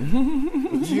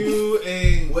 man. You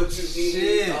ain't what you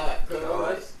shit.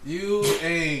 You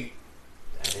ain't.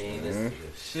 That ain't this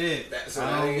shit. That's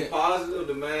that ain't positive.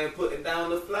 The man putting down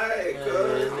the flag,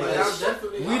 cuz.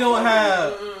 We don't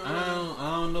have.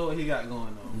 I don't know what he got going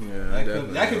on. Yeah,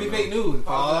 that could be fake news.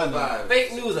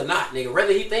 Fake news or not, nigga.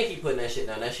 Whether he think he putting that shit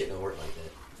down, that shit don't work like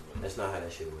that. That's not how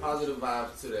that shit works. Positive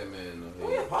vibes to that man. Oh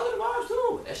yeah, positive vibes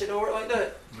too. That shit don't work like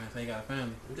that. Man, say he got a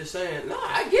family. I'm just saying. Nah,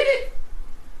 I get it.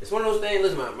 It's one of those things.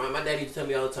 Listen, my daddy used to tell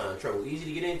me all the time: trouble easy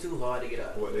to get into, hard to get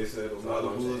out. What they said, the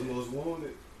Malibu's most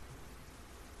wanted.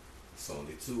 It's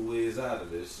only 2 ways out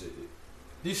of this shit.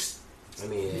 I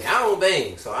mean, I don't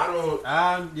bang, so I don't.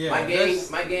 Yeah.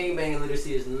 My gang bang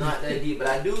literacy is not that deep, but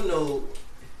I do know.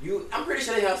 I'm pretty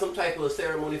sure they have some type of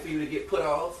ceremony for you to get put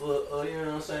off. You know what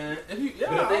I'm saying? But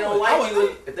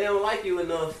if they don't like you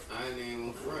enough, I ain't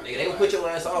even front. They gonna put your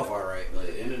ass off, all right. Like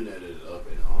the internet is up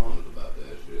in arms about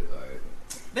that shit. Like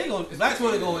that's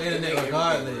what they go on the internet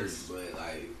regardless. But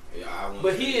like,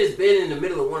 but he has been in the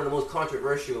middle of one of the most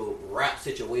controversial rap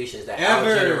situations that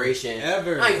our generation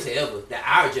ever. I ain't gonna say ever. That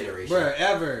our generation, bro,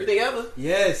 ever. You think ever?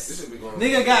 Yes.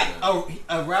 Nigga got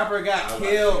a rapper got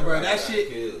killed, bro. That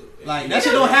shit. Like that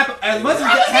shit don't happen as much as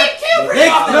that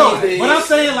happen. No, but I'm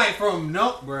saying like from a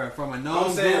known.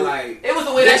 I'm saying like it was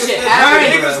the way that shit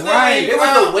happened. Right. It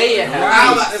was the way it happened.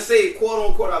 I'm about to say quote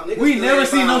unquote. Niggas we never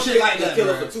seen no shit like that.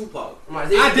 Killer for Tupac. I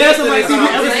dare somebody see me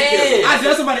ever. I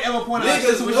dare somebody ever point out a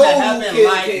situation that happened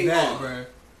like that, bro.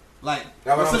 Like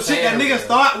some shit that niggas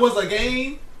thought was a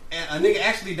game. And a nigga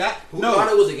actually died. Who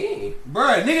thought it was a game?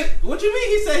 Bruh, nigga, what you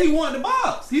mean? He said he wanted the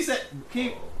box. He said,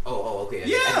 okay. I get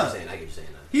you saying that.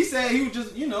 He said he was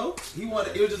just, he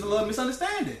wanted, it was just a little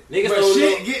misunderstanding. Niggas but don't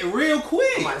shit know, get real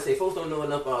quick. I'm about to say, folks don't know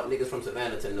enough about niggas from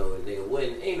Savannah to know it,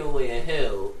 nigga. Ain't no way in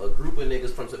hell a group of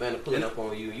niggas from Savannah pulling up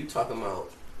on you. You talking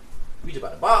about, we just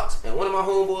about the box, and one of my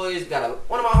homeboys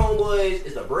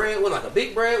is a breadwinner, like a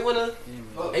big breadwinner. And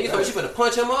you told me you finna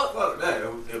punch him up? Fuck that.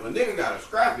 If a nigga got a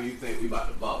scrappy, you think we about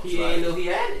to box. He ain't know he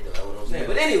had it, though. That's what I'm saying.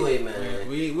 But anyway, man.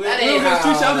 That ain't how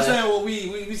I'm saying what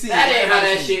we see. That ain't how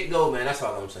that shit go, man. That's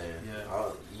all I'm saying. Yeah.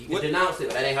 You can denounce it,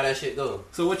 but that ain't how that shit go.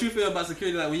 So what you feel about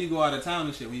security, like when you go out of town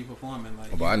and shit, when you performing?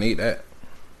 Like, well, I need that.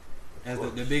 As the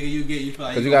bigger you get, you feel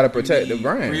like because you gotta protect the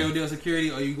brand. Real deal security,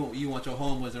 or you want your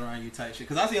homeboys around you type shit.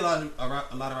 Because I see a lot of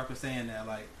rappers saying that,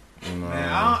 like,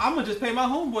 man, I'm gonna just pay my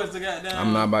homeboys to goddamn.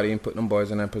 I'm not about to even put them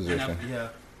boys in that position.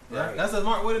 Right. That's a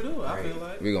smart way to do it. I feel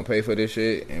like we gonna pay for this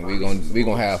shit and we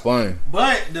gonna have fun.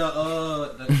 But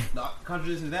the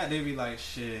contradiction to that, they be like,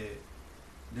 shit.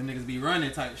 Them niggas be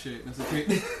running type shit. I wouldn't say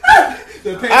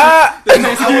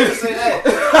that.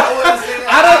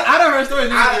 I don't heard stories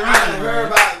niggas be running. I heard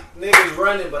about niggas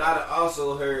running, but I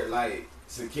also heard like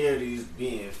securities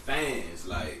being fans,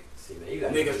 like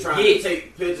niggas trying to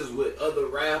take pictures with other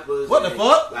rappers. What the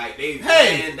fuck? Like they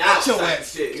fanned out type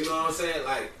shit. You know what I'm saying?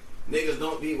 Like niggas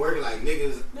don't be working. Like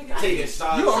niggas taking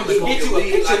shots. You only get you a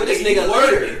picture with this nigga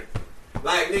later.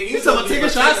 Like nigga, you talking taking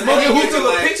shots, smoking hookah. Get you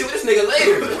a picture with this nigga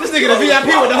later. This nigga the VIP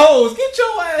with the hoes. Get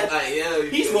your ass. Like yeah,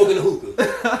 he's smoking the hookah.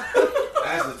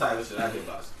 That's the type of shit I hear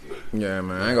about security. Yeah,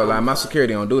 man, I ain't gonna lie, my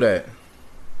security don't do that.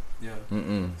 Yeah.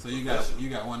 So you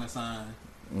got one assigned.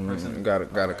 Got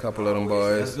a couple of them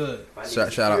boys. That's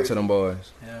good. Shout out to them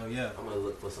boys. Hell yeah. I'm gonna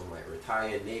look for some like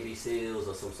retired Navy SEALs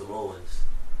or some Samoans.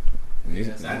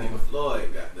 Not even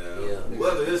Floyd got down. Yeah.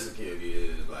 Whoever his security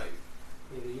is, like,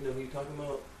 nigga, you know who you talking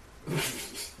about?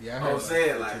 Yeah, I'm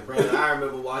saying, like, bro, I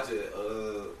remember watching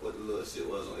what the little shit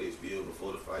was on HBO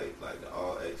before the fight, like the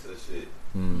all access shit.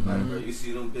 Like, bro, you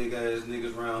see them big ass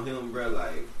niggas around him, bro,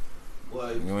 like,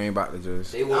 what? You ain't about to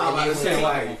just. They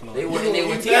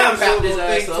wouldn't T.I. papped his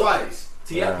ass up twice.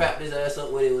 T.I. papped his ass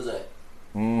up where he was at.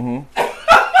 You got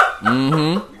a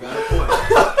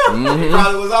point. He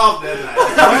probably was off that night.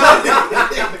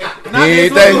 Not He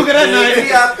ain't look at that He night.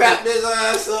 got packed his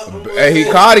ass up. Hey,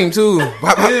 he caught him too.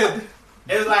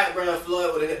 It's like, bro,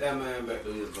 Floyd would have hit that man back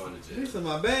when he was going to jail. He said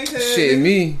my bank head. Shit,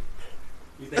 me.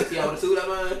 You think he would have sued that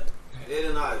man? They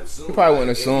did not assume. He probably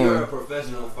wouldn't If assume. you're a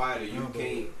professional fighter, you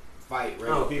can't fight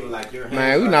regular people like your hands.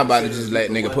 Man, we not about to considered just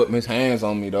let lethal nigga put weapons. his hands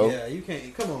on me though. Yeah, you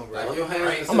can't. Come on, bro. Like your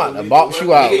hands. I'm about to considered box lethal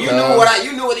you out. weapons. Nigga,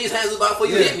 you knew what these hands was about before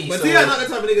you hit me. But so T.I. not the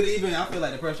type of nigga to even. I feel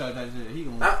like the press charge type shit. He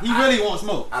really wants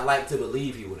smoke. I like to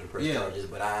believe he wouldn't press charges,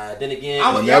 but then again,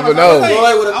 I would never know.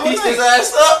 Floyd would have pieced his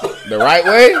ass up. The right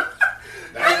way?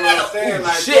 That's what I'm saying.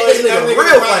 Like, Shit, this that nigga nigga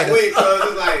real right fighter. way, cause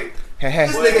it's like.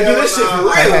 This Well, nigga do this shit for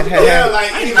real. Yeah,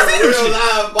 like he's a real shit.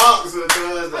 live boxer. Cause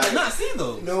I did like, not see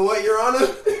those. You know what, Your Honor?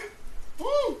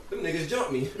 Them niggas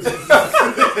jumped me.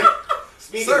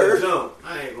 speaking Sir. of jump,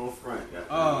 I ain't gonna front.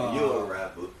 Oh. You're a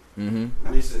rapper.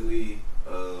 Mm-hmm. Recently,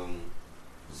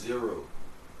 Zero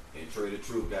and Trey the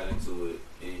Truth got into it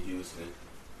in Houston.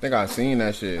 I think I seen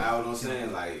that shit. I was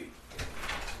saying, like,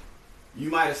 you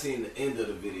might have seen the end of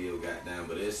the video, goddamn,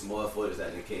 but there's more footage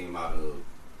that came out of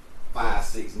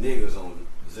 5-6 niggas on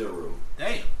Zero.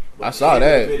 Damn. But I saw in the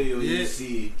that. video, you Yeah.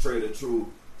 see Trey the Truth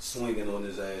swinging on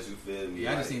his ass. You feel me?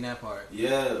 Yeah, I like, just seen that part.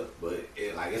 Yeah, but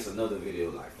it's another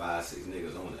video, like 5-6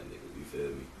 niggas on that nigga. You feel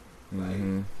me?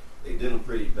 Like they did him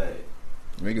pretty bad.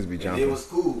 Niggas be And jumping. it was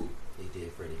cool. They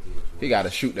did pretty good. He gotta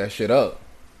shoot that shit up.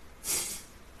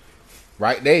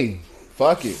 Right there.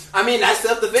 Fuck it. I mean, that's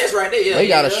self-defense right there. Yeah, They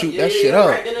gotta shoot that shit up.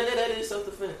 Right. That is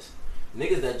self-defense.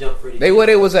 Niggas that jump pretty They good. where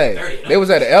they was at? 30 of them. They was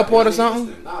at the airport or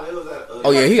something? Nah, they was at,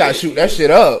 Oh yeah, he gotta shoot that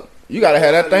shit up. You gotta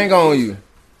have that thing on you.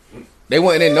 They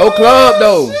wasn't in no club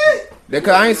though.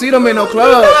 I ain't see them in no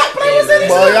club.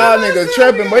 Boy, y'all niggas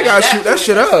tripping, boy. You gotta shoot that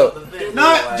shit up.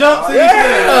 Not jump to Yeah.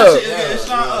 that shit is getting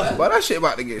shot up. Boy, that shit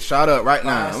about to get shot up right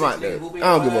now. I'm out there. I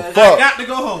don't give a I fuck. got to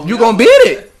go home. You gonna beat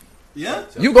it. Yeah.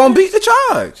 You gonna beat the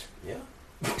charge. Yeah.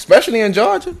 Especially in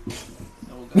Georgia.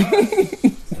 Oh, God.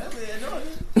 That man,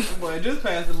 Georgia. Boy, just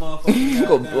passed the motherfucker.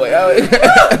 Go, Goddamn. boy, out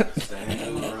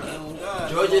Oh, God.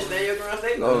 Georgia stand your ground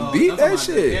state. Gonna No, beat I'm talking that about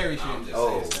the shit. dairy shit.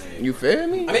 Oh. You feel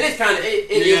me? I mean, it's kind of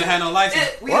it. You gotta have no license.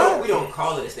 We don't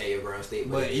call it a stand your ground state,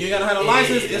 But you ain't gotta have no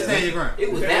license, it's stand your ground.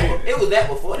 It was that. It was that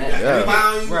before that. Yeah.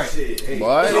 Found you Right. shit. Hey.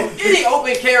 Boy, Any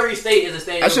open carry state is a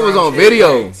stand your that shit was ground on state.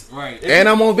 video. Right. And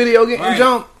I'm on video getting Right.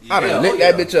 jumped. I done lit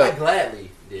that bitch I up. gladly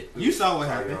did. You saw what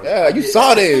happened. Yeah, you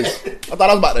saw this. I thought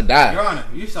I was about to Your die. Honor,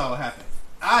 you saw what happened.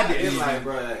 I didn't. It's like, even-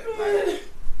 bro, like,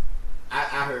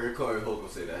 I heard Corey Holcomb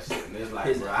say that shit, and it's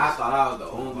like, bro, I thought I was the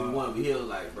only one, but he was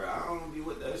like, bro, I don't be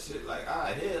with that shit. Like,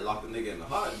 I headlock a nigga in the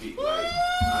heartbeat. Like,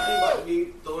 I ain't about to be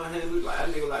throwing hands with like that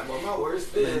nigga. Like, bro, my worst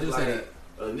fear Man, is just say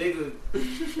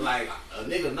like a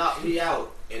nigga knocked me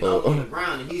out and I'm Oh. on the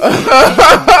ground and he's like,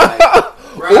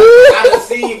 bro, I done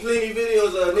seen plenty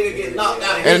videos of a nigga get knocked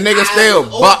out And the his nigga eyes still is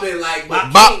bop, open, like,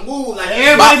 but bop. can't move. Like,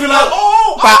 Everybody be like,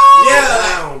 oh, Bop.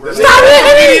 yeah, like, bro. Stop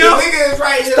hitting the him. nigga is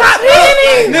right here. Stop like,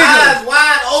 hitting him. eyes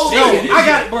wide open. Yo, I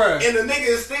got, bruh. And the nigga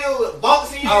is still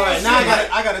boxing you. All and right, now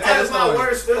shit. I gotta tell That's the my story.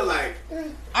 worst feel. Like,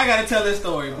 I gotta tell this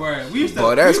story, bro. We used to,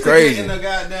 Boy, that's we used to crazy. Get in the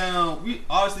goddamn, we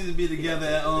obviously used to be together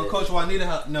at Coach Juanita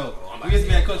house. No, we used to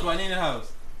be at Coach Juanita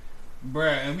house, bro.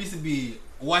 And we used to be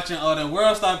watching all them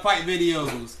World Star fight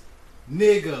videos,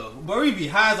 nigga. But we be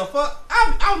high as a fuck.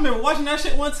 I remember watching that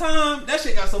shit one time. That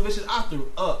shit got so vicious, I threw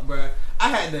up, bro. I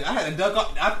had to duck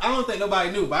off. I don't think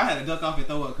nobody knew, but I had to duck off and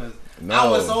throw up because I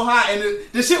was so high, and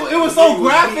the shit. It was so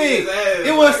graphic.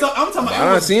 It was so. I'm talking about.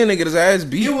 I done seen a nigga his ass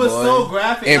beat. It was boy. so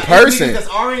graphic. In like, person. niggas that's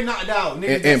already knocked out.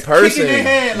 Niggas In that's person, kicking their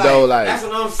head, like, though, like that's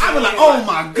what I'm saying. I was like, oh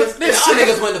my goodness, this Y'all shit.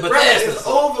 niggas went to bro, Bethesda. it's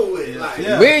over with. Like,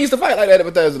 Yeah. we ain't used to fight like that at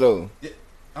Bethesda though.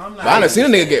 I'm But I done seen a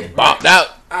nigga get bopped out.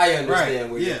 I understand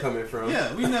Right, where yeah. you're coming from.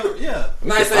 Yeah, we never. Yeah,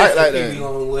 Nice fight ass like like that. that.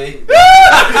 Long way.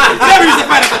 never used to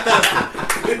fight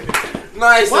at Bethesda.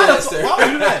 Nice Why the ass, fuck? sir. Why would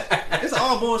you do that? It's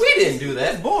all bullshit. We didn't do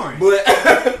that. It's boring.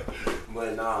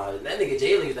 But nah, that nigga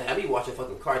Jalen used to have me watching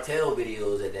fucking cartel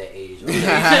videos at that age. Shit like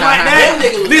that.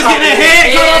 Them niggas was Niggas getting their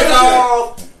head hands cut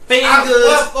off. off, I fingers,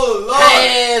 swear for the Lord.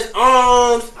 hands,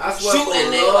 arms, I swear shooting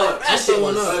for the niggas. Lord. Like, that shit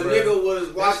was A bro. nigga was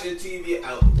watching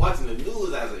TV, watching the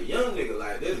news as a young nigga.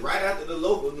 Like, this right after the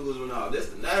local news went off. This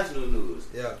the national news.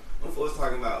 Yeah. I'm folks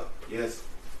talking about, yes.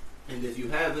 And if you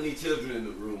have any children in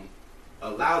the room,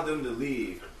 allow them to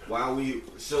leave while we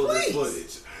show this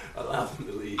footage. Allow them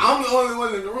to leave. I'm the only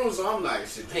one in the room, so I'm like,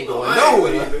 shit, Ain't you know, going I ain't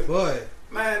nowhere. leaving. Boy.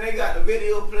 Man, they got the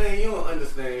video playing. You don't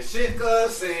understand shit,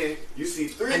 cuz saying you see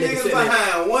three And nigga niggas sitting there.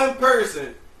 behind one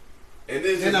person, and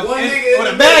there's just And one nigga with in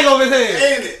a the bag back. over his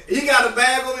head. Ain't it? He got a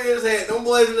bag over his head. Them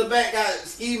boys in the back got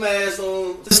ski masks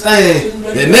on. This thing.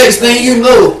 The next thing you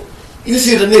know, you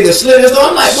see the nigga slit his door.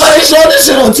 I'm like, boy, they showed this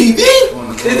shit on TV.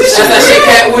 That's that shit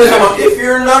Cat Williams talking about. If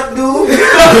you're not due,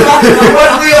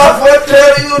 what we are for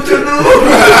tell you to do.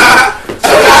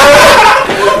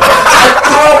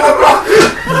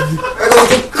 I'm going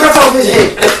to cut off his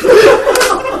head.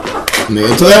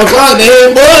 Man, 12 o'clock, they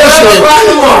ain't bullshit.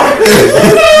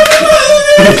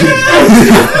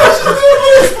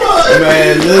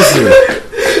 Man, listen.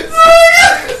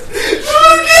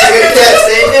 Cat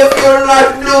say, if you're not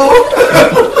due,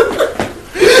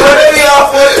 what we are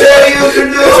for tell you to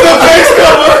do.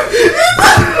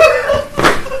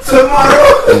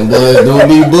 Tomorrow. And boys, don't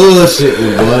be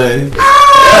bullshitting, boy.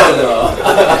 Hell no.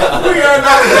 We are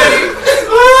not ready.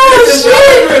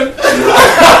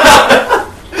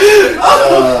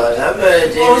 That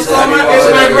man James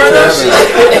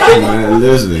Man,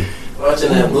 listen. watching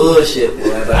that bullshit,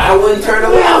 boy. But I wouldn't turn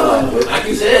away. Like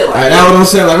you said, Like, that's what I'm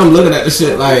saying. Like, I'm looking at this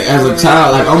shit, like, as a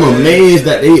child. Like, I'm amazed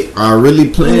that they are really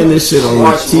playing this shit on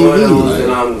watched TV. more of those, Like.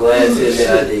 and I'm glad to admit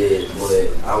I did. But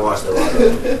I watched a lot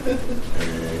of them.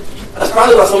 That's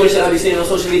probably why so much shit I be seeing on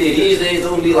social media these days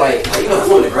don't be like you know,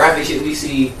 some of the graphic shit we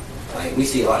see. Like, we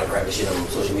see a lot of graphic shit on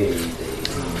social media these days.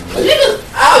 But niggas,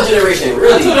 our generation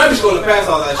really. I told them I be scrolling past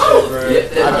all that shit, bro. That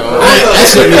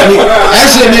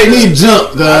shit make me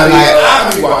jump, cause like I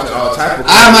be watching all type of.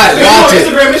 I might watch it.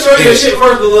 Instagram, it show you the shit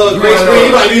first, the little gray screen.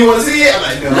 You like, do you want to see it? I'm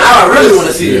like, no. Now I really want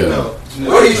to see it. Yeah. No.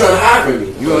 What are you trying to hide from me?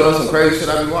 You wanna know some crazy shit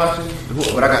I be watching?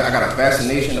 But I got a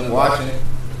fascination of watching.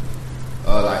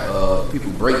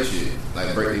 People break shit,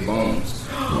 like break their bones.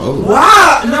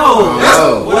 Wow, no, that's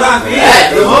what I think.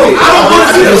 I don't want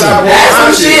to see that. That's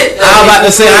some shit. I was about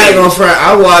to say I ain't gonna front.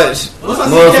 I watch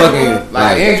motherfucking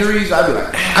Like injuries, I be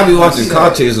like, I be watching car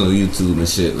chases on YouTube and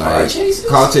shit, like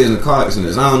car chasing car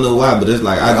accidents. I don't know why, but it's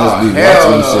like I just be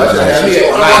watching them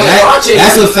shit.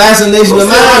 That's a fascination of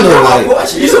mine though. Like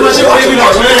You so much shit where they be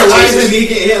like running lights and he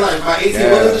get hit like by 18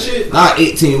 wheelers and shit. not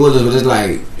 18 wheelers, but it's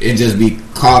like it just be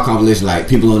car compilation, like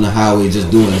people on the highway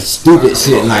just doing stupid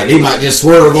shit. Like they might just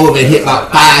swerve over and hit about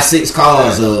 5-6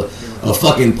 cars. A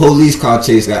fucking police car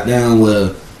chase got down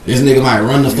where this nigga might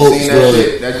run the you folks seen that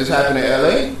shit that just happened in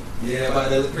LA? Yeah, about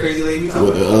that crazy lady.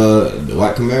 with the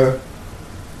white Camaro.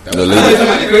 The About lady,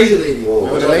 the crazy lady.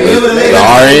 With the Remember lady? the lady? The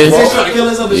RN? She's trying to kill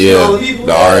herself and shoot all the people.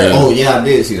 the RN. Oh yeah, I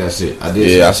did see that shit. I did.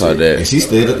 see Yeah, I that saw shit. that. And she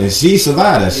stayed up, and she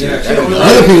survived that shit. Yeah,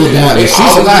 Other people doing it, she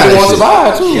survived that shit.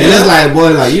 survive too. And it's like,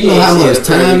 boy, like you know how much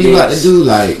time you got to do,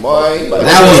 like Boy,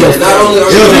 that was a Not only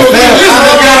are it was a fair.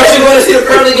 you want to see the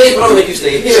pearly gates, but I'm gonna make you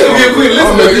stay here. I'm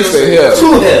gonna just stay here.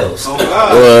 Two hells.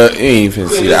 Well, you ain't even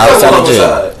see the outside of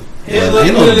jail.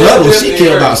 You know, double. She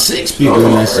killed about 6 people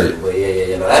in that shit. But yeah.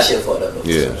 No, that shit fucked up though.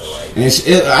 Yeah. And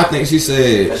I think she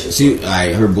said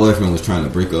like her boyfriend was trying to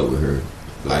break up with her.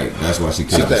 Like that's why she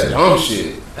killed Shit, that herself. dumb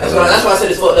shit. That's why I said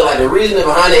it's fucked up. Like the reasoning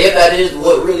behind it, if that is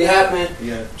what really happened.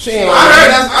 Yeah. She ain't I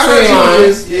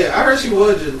heard she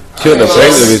was just. Killed the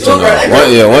pregnant bitch. One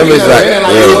bitch like, and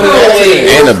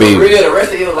a For baby. real, the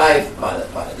rest of your life by the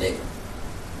nigga.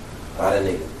 By the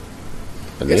nigga.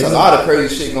 There's a lot of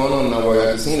crazy shit going on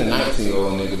nowhere. I seen a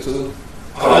 19-year-old nigga too.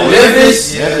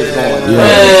 Memphis? Memphis going. Yeah.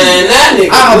 Man, that nigga.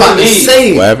 I'm about to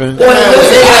say. What happened? Tell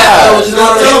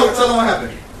Tell them what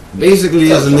happened.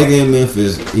 Basically, as a nigga in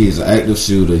Memphis, he's an active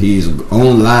shooter. He's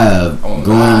on live, going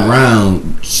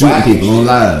around shooting people on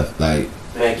live, like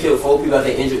Man, killed 4 people. I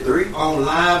think injured 3. On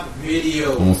live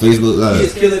video. on Facebook He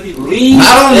is Live. killing people. Not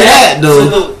only that,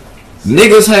 though,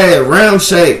 niggas had round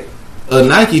shake a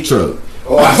Nike truck.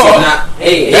 Oh, I see not.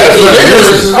 Hey. I was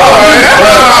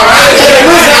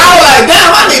like,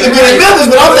 damn, I need to be in Memphis,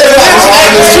 but I'm there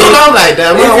active shooter. I'm like,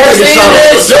 damn, I want to get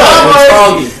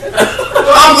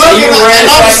I'm looking and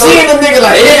I'm seeing the nigga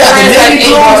like they got the navy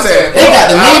blue. They got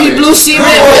the navy blue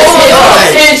cement. God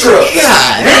damn,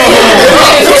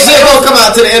 this shit gonna come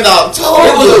out to the end of October.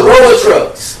 It was a roller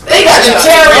trucks. They got the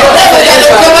cherry. They got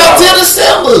to come out till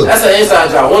December. That's an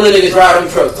inside job. One of the niggas drive them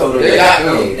trucks told them they got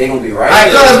me. They gonna be right.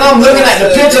 Like, cause I'm looking at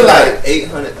the picture like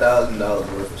 $800,000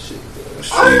 worth of shit.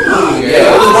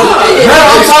 Yeah,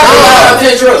 I'm talking about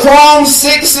 10 trucks. Chrome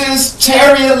 6s,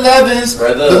 Cherry 11s,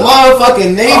 Brother. the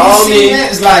motherfucking navy All me.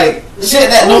 cements, like shit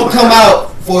that don't come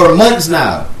out for months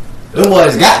now. Them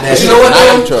boys got that You shit. know what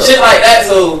Nine though? trucks. Shit like that,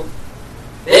 so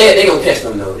they gonna catch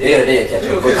them though. They'll catch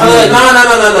them. Because no.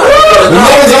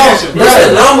 There's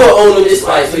a number on them. It's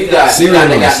like so you got the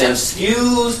goddamn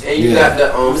SKUs and you got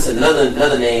the it's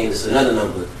another name. It's another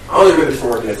number. I only remember this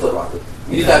from working at Foot Locker.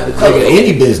 You got the color code.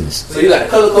 Any business. So you got the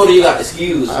color code and you got the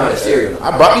SKUs on the cereal.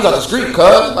 I brought you out the street,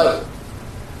 cuz. Like,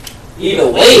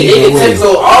 Either way, they can take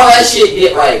so all that shit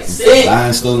get like sick.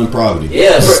 Buying stolen property.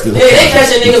 Yeah, they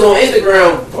catching niggas on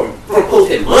Instagram from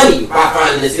posting money by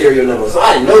finding the serial number. So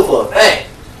I didn't know for a fact.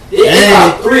 And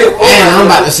And I'm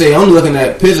about to say, I'm looking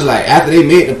at pictures like after they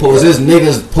made the post, there's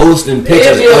niggas posting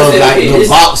pictures of like the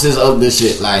boxes of the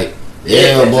shit. Like,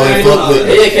 yeah, boy, fuck with it.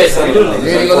 They didn't catch something.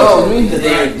 They didn't go me because they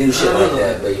didn't do shit like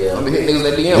that. But yeah, I'm gonna hit niggas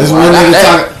at the end. There's one nigga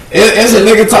talking. It's a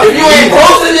nigga talking. If you ain't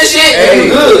posting this shit, you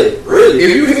good. Really? If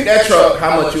you hit that truck,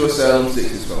 how much you will sell them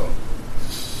 60s for?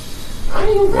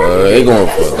 They going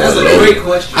for That's a great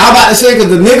question. I'm about to say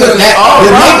because the nigga had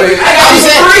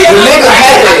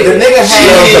the nigga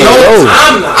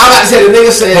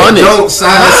said don't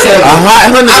size 7. A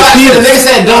hot 100 The nigga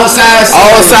said don't size 7.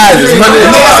 All sizes.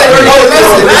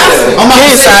 100. I'm about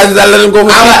to say sizes. I let them go.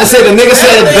 I'm about to say the nigga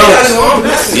said don't.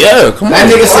 Yeah, come on. That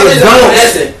nigga said don't.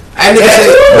 That nigga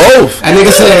said both. That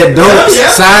nigga said don't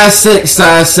size 6,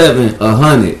 size 7,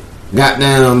 100.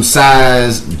 Goddamn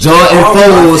size Jordan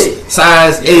 4s,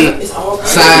 size 8,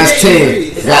 size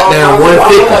 10. Goddamn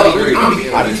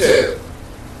 150.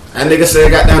 That nigga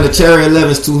said goddamn the Cherry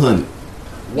 11's 200.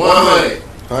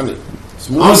 100.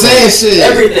 I'm saying shit.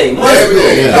 Everything.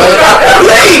 Everything.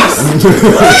 Please.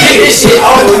 Get this shit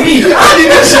off of me. I need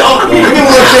that shit off of me. Give me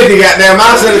 150, goddamn.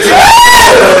 I'll send it to you.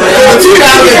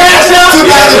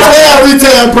 2012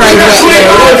 retail price,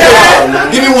 goddamn.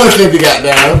 Give me 150,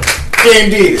 goddamn. Can't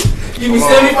beat it. Give me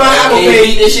 75. I'm gonna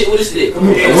pay this shit with a stick. Come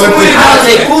on. I'll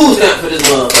take food stamp for this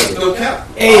motherfucker. No cap.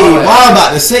 Hey, what I'm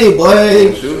about to say, boy.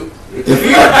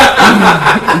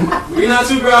 We not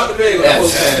too proud to pay.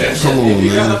 Come on,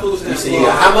 man.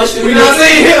 How much do We not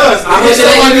saying hit us. How much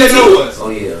somebody that know us.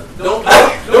 Oh yeah. Don't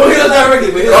hit us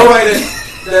directly, but hit somebody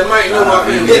that might know our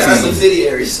family. Hit our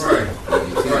subsidiaries. Right.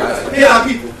 Hit our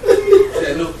people.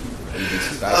 That know.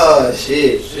 Oh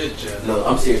shit. Shit, Jeff. No,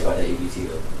 I'm serious about that EBT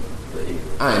though.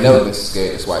 I ain't never been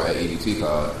scared to swipe that EBT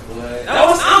card. I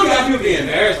don't got people being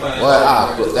embarrassed by that. What?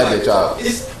 I put that bitch off.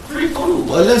 It's free food.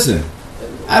 Well, listen.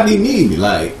 I be me,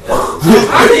 like.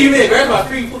 I think you been embarrassed by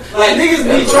free food. Like niggas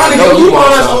be trying to get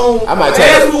coupons on I might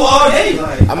fast food all day.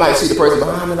 Like, I might see the person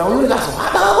behind me. Don't really got some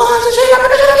hot dogs and shit. I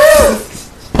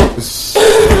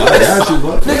got you,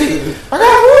 bro. I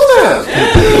got food stamps.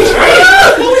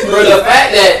 Bro, the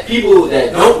fact that people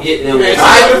that don't get them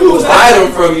buy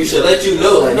them from you should let you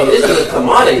know, like, nigga, this is a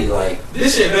commodity. Like,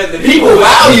 this shit better than people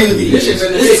value these. This shit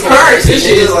better than This is currency. This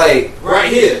shit is like right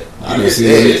here. I done seen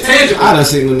it. It's tangible. I done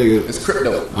seen the nigga. It's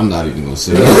crypto. I'm not even gonna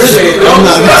say it. I'm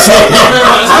not gonna say it.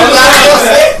 I'm not gonna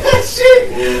say that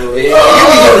shit. Yeah, you be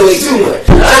giving away too much.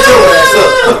 Shut your ass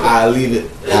up. I'll leave it.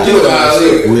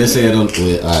 We'll say it on.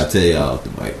 I'll tell y'all off the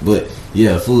mic. But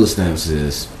yeah, food stamps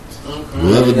is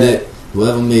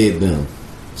whoever made them.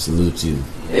 Salute you.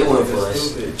 They weren't for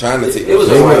us. Trying to take. It was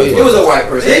a white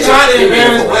person. They tried to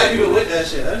embarrass black people with that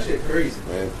shit. That shit crazy.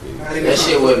 That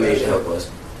shit wasn't made to help us.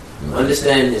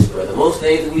 Understand this, brother. Most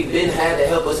things that we've been had to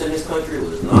help us in this country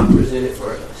was not presented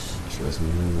for us. Trust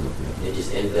me. It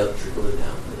just ended up trickling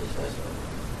down for us. That's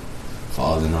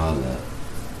all. Falling all that.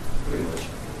 Pretty much.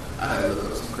 I had to look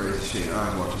up some crazy shit. I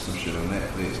was watching some shit on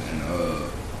Netflix, and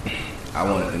I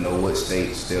wanted to know what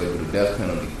states still do the death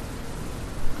penalty.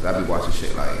 Cause I be watching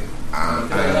shit like I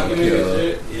am a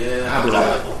killer. Yeah. I be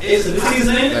like, it's a new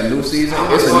season. that new season.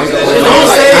 It's a nigga. Don't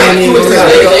say it. I ain't even gonna on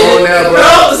there, bro.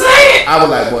 Don't say it. I was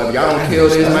like, boy, if y'all don't kill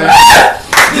this man,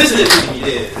 This is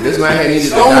this man had needed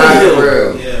to die for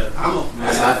real. Yeah.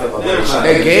 That's how I feel about that shit.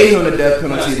 They gave him the death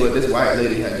penalty, but this white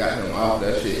lady had got him off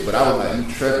that shit. But I was like, you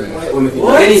tripping?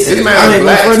 What? This man was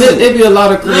black. There be a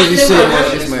lot of crazy shit.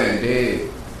 This man dead.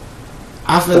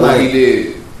 I feel What like he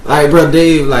did. Like, bro,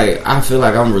 Dave, like, I feel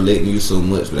like I'm relating to you so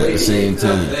much, but at the same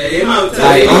time,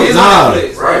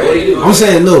 I'm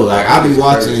saying no. Like, I be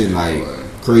watching like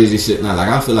crazy shit now. Like,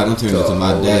 I feel like I'm turning into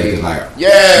my dad. Cause, like,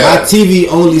 my TV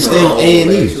only stay on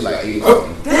A&E. Like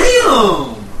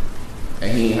Damn.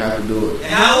 and he didn't have to do it.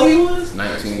 And how old he was?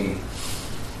 19.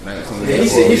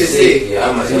 He's sick. Yeah,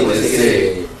 I'm he was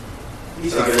sick.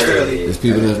 He's early. There's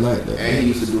people that's like that. And he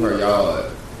used to do her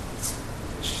yard.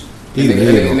 He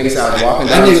Nigga said I was walking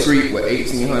down the street with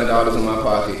 $1,800 in my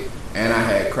pocket, and I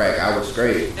had crack. I was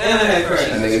straight. And I had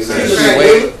crack. And nigga said she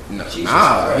waved.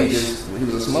 Nah, he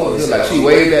was a smoker. He was like, she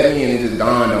waved at me, and it just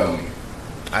dawned on me.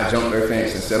 I jumped her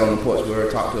fence and sat on the porch with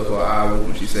her, talked to her for an hour.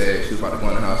 When she said she was about to go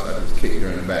in the house, I just kicked her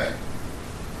in the back.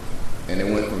 And it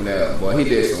went from there. Boy, he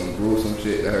did some gruesome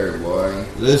shit to her, boy.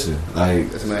 Listen, like,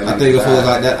 man I think if it was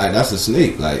like that, like, that's a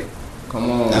snake. Like, come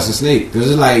on. That's a snake.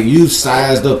 Because it's like you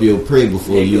sized up your prey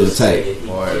before you attack.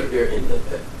 Boy.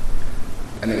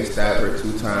 That nigga stabbed her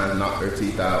 2 times, knocked her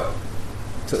teeth out,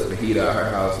 took the heat out of her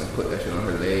house, and put that shit on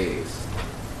her legs.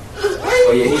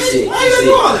 Oh yeah,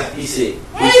 he's sick.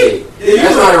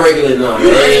 That's not a regular no.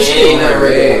 Ain't not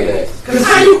regular. Cause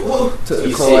how you took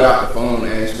the cord out the phone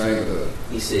and strangled her.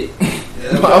 He's sick.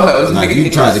 Like you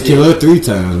tried to kill her 3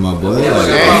 times, my boy.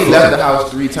 And he left the house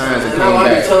 3 times and And came I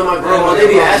be back. telling my grandma, they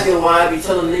be asking why I be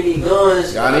telling them they need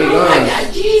guns. Y'all need I guns.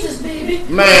 got Jesus, baby.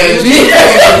 Man, Jesus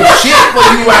ain't do shit for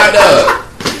you out there.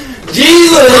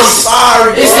 Jesus! I'm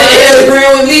sorry, It's bro. the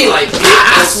agreeing with me. Like,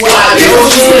 I swear.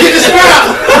 Get the strap.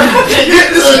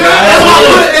 Get the strap. That's why I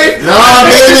put it. Nah,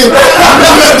 baby.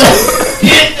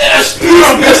 Get that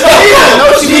strap. No,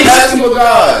 she be asking for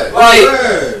God. Like,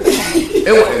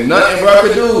 It wasn't nothing bro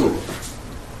could do.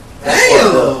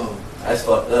 Damn. that's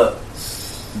fucked up.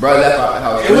 Bro left out the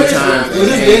house And 3 times was and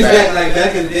this came been back.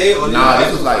 back in the day? Or Nah,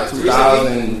 this was like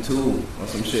 2002 or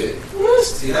some shit.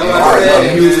 See, that's what I said,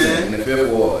 In Houston, man. in the 5th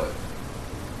Ward.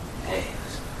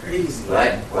 Crazy.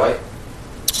 Black, white.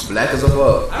 Black as a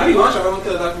fuck. I be watching Roman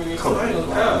Killer documentary. Come I ain't on,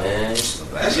 gonna count. man.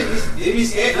 That shit, it be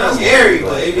scary. Not scary,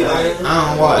 but it be like, I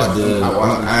don't watch the.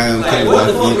 I don't like care what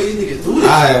the about fuck would it. these niggas do this?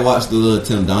 I had watched the little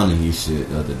Tim Donahue shit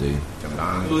the other day.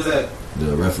 Who was that?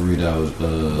 The referee that was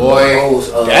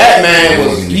Boy, that man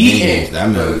was eating. That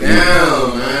man was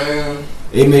Damn, man.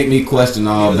 It made me question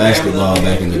all basketball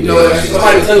back in the day. You know that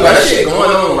shit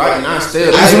going on right now still.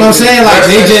 That's what I'm saying. Like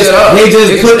they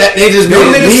just put that. They just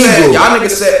made it legal. Y'all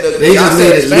niggas set the. They Y'all just set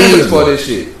made the it standards legal. for this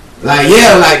shit. Like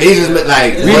yeah, like they just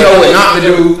like We know what not to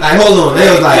do. Like hold on, they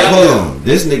was like hold on.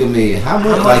 This nigga made how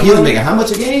much? Like he was making how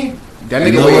much a game? That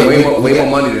You nigga know made what? way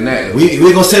more money than that. We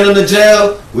gonna send him to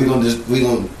jail. We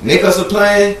gonna make us a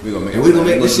plan. We gonna make and we gonna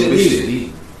make this shit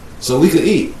legal. So we could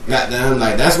eat. Goddamn,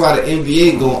 like that's why the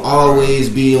NBA gonna always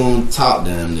be on top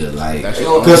down there. Like, That shit-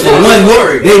 cause for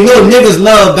one, they know niggas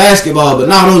love basketball, but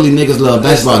not only niggas love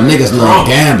basketball, niggas love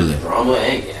gambling. Drama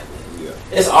and gambling.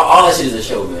 It's all that shit is a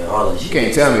show, man. All that shit. You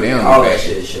can't tell me they don't All do that that.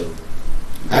 shit is a show.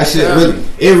 That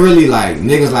shit really like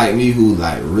niggas like me who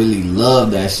like really love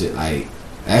that shit. Like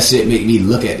that shit make me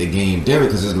look at the game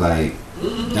different because it's like,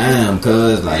 damn,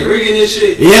 cuz like, They rigging this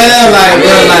shit. yeah, like,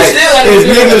 bro, like, still like it's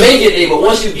you never niggas. make it there, but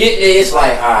once you get there, it's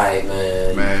like, alright,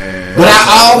 man. Man. But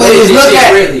I What is always this look shit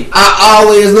at really? I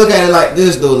always look at it like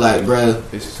this though, like, bro,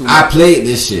 It's too I much. played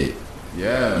this shit.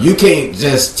 Yeah. You can't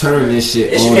just turn this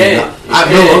shit Yes, you on. can. I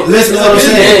Yes, you know. can. Listen to what I'm Yes,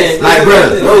 you saying. can. Like,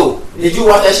 bro, Bro, did you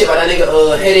watch that shit by that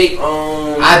nigga Headache?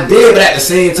 I did, but at the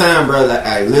same time, bro,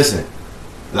 like listen.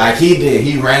 Like he did,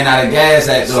 he ran out of gas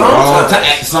at the wrong time.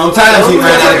 Sometimes he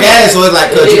ran out of gas, so it's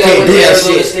like, cause you can't do that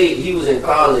shit. State, he was in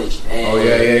college, and Oh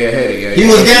yeah, Headache. Yeah, He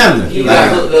was gambling. he Like,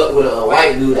 got hooked up with a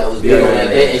white dude that was big on that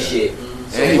bet and shit.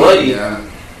 And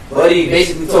So Buddy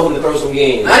basically told him to throw some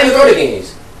games. Not even throw the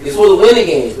games. They're supposed to win the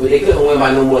games, but they couldn't win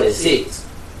by no more than 6.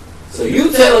 So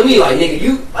you telling me, like, nigga,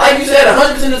 you, like you said,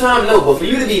 100% of the time, no. But for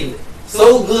you to be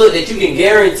so good that you can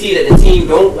guarantee that the team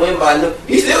don't win by no,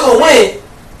 you still gonna win.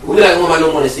 But we're not gonna win by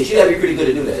no more than 6. You gotta be pretty good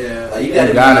to do that. Yeah.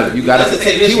 Like, You gotta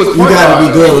take this He was shit. you gotta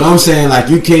be good. What I'm saying, like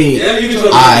you can't. Yeah, you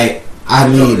can I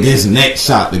need this next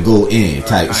shot to go in,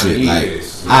 type I shit. need Like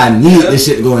this. I need this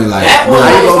shit to go in. Like That bro, one,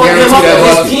 How you gonna fucking him guarantee up that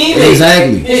with bucket? his teammates.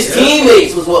 Exactly. His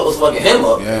teammates was what was fucking him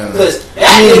up. Yeah. Because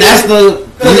I mean, that's the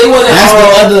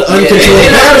other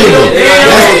uncontrolled variable.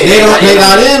 They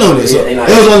not in on it. So Yeah, they not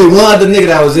there was in. only one other nigga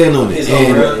that was in on it, His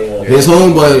and homeboy. his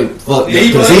homeboy fucked Yeah, he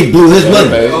because played. he blew his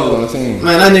money. on the team.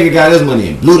 Man, that nigga got his money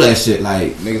and blew that shit.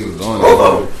 Like Niggas was going Both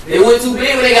of them. They went too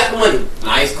big when they got the money.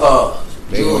 Nice cars.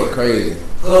 They jewelry, went crazy.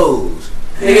 clothes.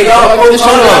 Nigga, y'all focus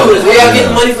on this. Where y'all get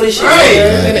the money for this shit?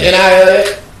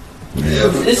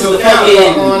 And This is the what's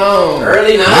fucking going on?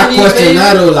 early 90s. my question baby.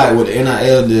 now though, like with the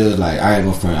NIL deals, like I ain't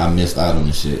gonna front, I missed out on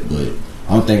the shit, but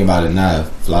I'm thinking about it now.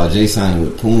 Flaw J signing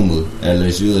with Puma,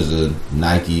 LSU is a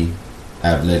Nike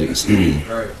athletic school.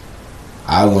 Right.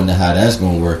 I wonder how that's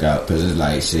gonna work out because it's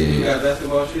like You shit. got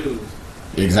basketball shoes.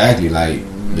 Exactly, like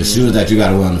the shoes that you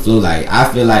gotta wear on the floor. Like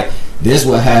I feel like this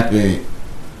what happened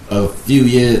a few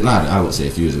years. Not I would say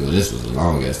a few years ago. This was a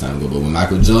long ass time ago. But when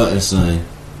Michael Jordan's son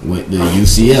went to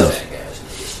UCF,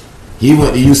 he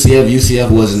went to UCF. UCF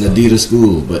was an Adidas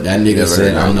school, but that nigga Never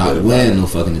said, heard "I'm nothing not good wearing no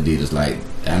fucking Adidas." Like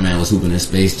that man was hooping in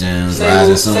Space Jams, Say Rising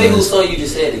whose Suns. son you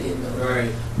just said again, though. Right.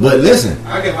 But listen,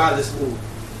 I can buy this school.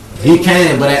 he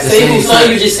can. But at the Say same whose son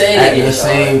time, you just said at again. the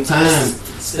same time,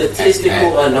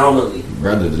 Statistical anomaly.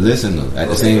 brother, listen though. At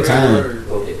the Okay, same Great time, word.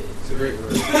 Go ahead. It's a great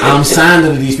word. I'm signed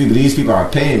to these people. These people are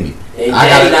paying me. And I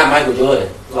Daddy gotta- not Michael Jordan.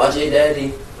 Claude J.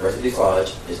 Daddy versus Claude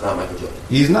is not Michael Jordan.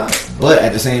 He's not. But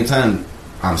at the same time,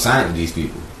 I'm signed to these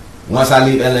people. Once I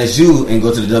leave LSU and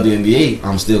go to the WNBA,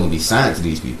 I'm still gonna be signed to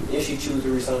these people. If she choose to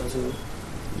resign to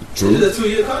True. This is a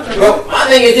 2-year contract. Bro, my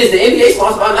thing is this: the NBA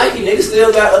sponsored by Nike. Niggas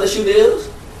still got other shoe deals.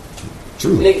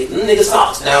 True. Niggas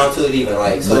socks down to it even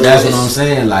like. So But that's what it's- I'm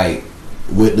saying. Like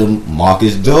with the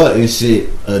Marcus Jordan shit,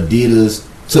 Adidas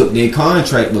took their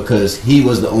contract because he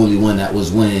was the only one that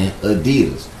was wearing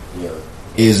Adidas. Yeah.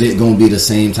 is it going to be the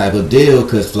same type of deal?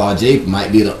 Because Flaw J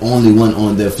might be the only one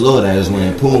on their floor that is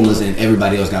wearing Pumas and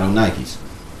everybody else got on Nikes.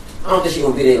 I don't think she's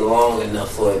going to be there long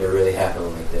enough for it to really happen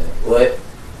like that. But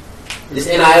this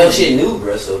NIL shit new,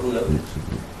 bro, so who knows?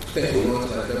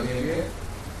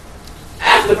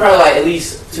 After probably like at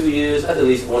least 2 years, after at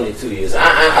least 1 to 2 years.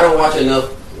 I don't watch enough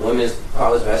women's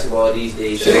college basketball these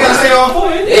days. So they gotta stay all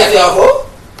 4, ain't they gotta stay all 4?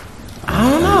 I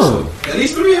don't know. At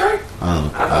least 3, right? I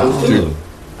don't I know.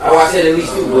 I watched it at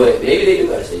least 2, but maybe they do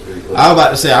gotta stay 3. I was about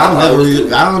to say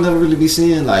I don't never really be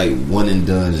seeing like one and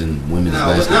dones in women's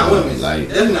basketball. It's not women's. Like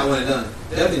definitely not one and done.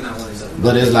 Definitely not one and done.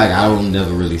 But it's like I don't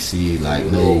never really see like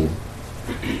no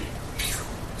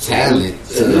talent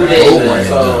to New go day, one man, and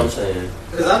that's all I'm done. saying.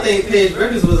 Because I think Paige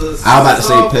Beckers was a. I was about to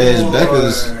say Paige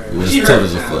Beckers was she tough hurt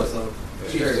as a now, fuck. so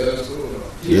she hurt.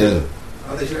 Yeah.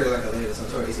 I think she hurt like a leg or some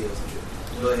sort of ACL or some shit.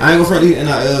 But, I ain't gonna front, these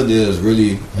NIL deals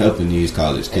really helping these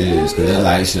college kids because they're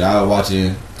like shit. I was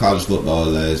watching college football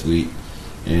last week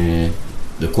and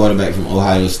the quarterback from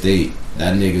Ohio State,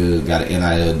 that nigga got an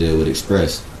NIL deal with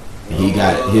Express. And he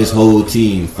got his whole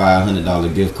team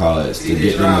 $500 gift cards to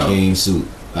get them a game suit,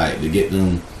 like to get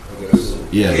them.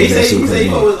 Yeah, he said he suit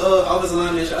was offensive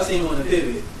lineman. I seen him on the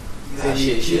pivot. He said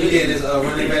Shit. he getting his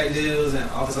running back deals and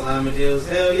offensive lineman deals.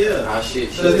 Hell yeah. Shit.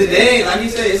 Because they ain't, like he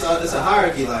said, it's a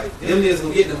hierarchy. Like them niggas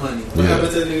gonna get the money. What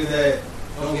happened to the niggas that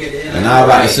don't get the NIL? And I was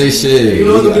about to say shit. You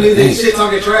know the niggas shit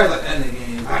talking trash like that nigga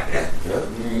ain't like that.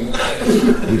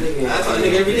 I talk to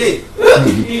nigga every day.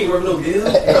 He ain't worth no bill.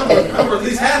 I'm worth at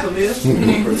least half a meal.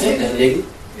 Protect that nigga.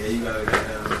 Yeah, you gotta get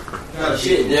down.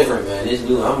 Shit different, man. It's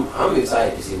new. I'm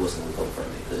excited to see what's gonna come from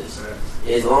it because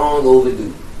it's long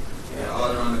overdue. Yeah,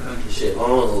 all around the country. Shit,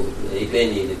 long overdue. They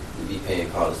been needed to be paying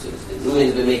college students. The new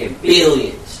niggas been making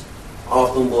billions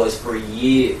off them boys for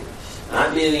years.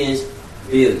 Not millions,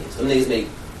 billions. Some niggas make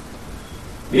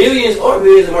millions or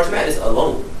billions in March Madness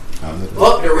alone.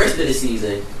 Fuck the rest of the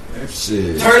season.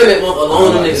 Shit. Tournament month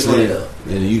alone, them niggas run it up.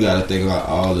 And you gotta think about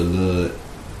all the little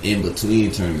in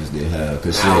between tournaments they have,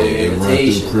 cause Now, shit, it run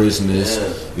through Christmas.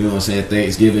 Yeah. You know what I'm saying?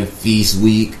 Thanksgiving, feast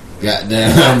week.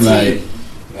 Goddamn, like,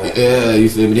 yeah, you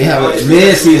feel me? They have a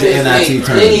mid-season NIT tournament.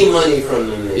 Plenty money from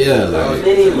them niggas. Yeah, like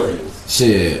plenty money.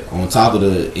 Shit, on top of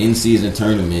the in-season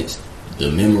tournaments,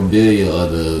 the memorabilia or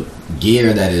the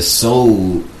gear that is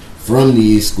sold from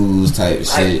these schools type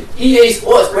shit. EA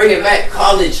Sports bringing back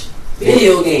college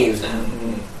video games now.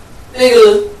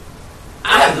 Nigga,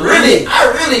 I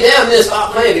really damn near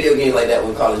stopped playing video games like that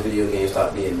when college video games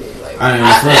stopped being made. Like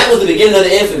that was the beginning of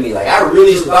the infamy. Like I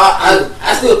really stopped.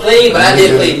 I still played, but I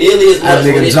didn't play nearly as much. That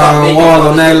nigga John Wall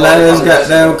on that last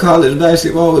goddamn college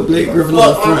basketball with Blake Griffin on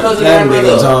the front. That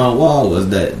nigga John Wall was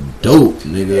that dope,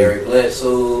 nigga. Eric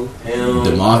Bledsoe, him,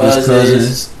 DeMarcus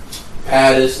Cousins,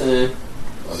 Patterson.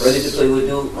 My brother used to play with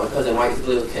Duke. My cousin Mike used to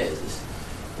play with Kansas.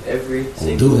 Every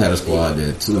single Duke had a squad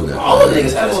there too. All the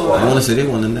niggas had a squad. I want to say they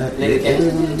won in that. Nigga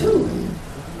Kansas did too.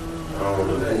 I don't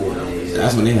know who it is.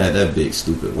 That's when they had that big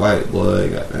stupid white boy.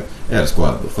 Got that. They had a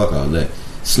squad, but fuck all that.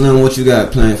 Slim, what you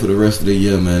got planned for the rest of the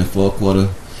year, man? Fourth quarter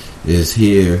is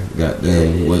here.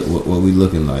 Goddamn, what we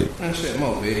looking like? Shit,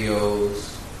 more videos.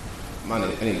 I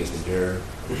need to get some jerk.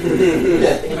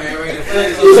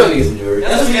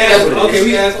 Okay,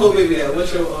 we asked Pote baby that.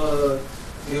 What's your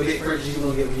big purchase you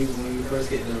gonna get when you first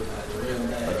get the real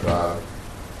bag? A drive.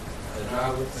 A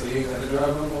driver? So you ain't got the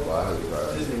driver no more? Well, I have to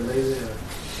drive. This nigga lazy as hell.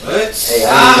 What? Hey,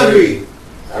 I agree.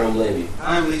 I don't blame you.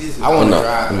 I am lazy. I want to No,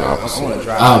 drive. no. I want to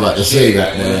drive. I was about to say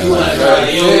that, man. You want to drive?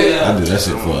 I do that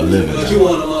shit for a living. But you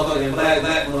want a motherfucking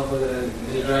black motherfucker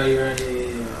to drive you around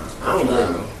here. I don't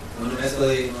blame you. On the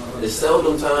Escalade, motherfucker. There's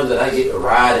seldom times that I get to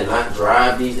ride and not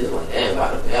drive these days. I'm like, damn,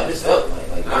 I just felt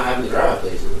like not having to drive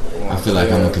places. Like, I feel like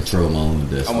I'm gonna control my own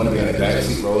destiny. I want to be in the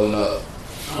backseat rolling up.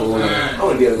 I want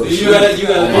to be able to go. You gotta I'm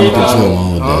gonna control my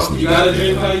own destiny. You got a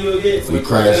dream car you will get? If we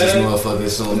crash this motherfucker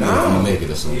soon, we're gonna make it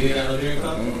or something. You ain't got no dream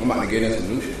car? I'm about to get into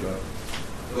new shit, bro.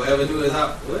 Whatever do is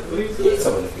hot. What are you Yeah, saying?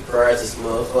 someone if you crash this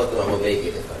motherfucker, I'm gonna make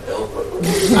it. If I don't,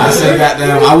 I say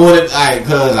goddamn, I want it, like,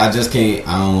 cause I just can't.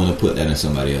 I don't want to put that in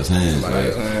somebody else's hands. Somebody Like,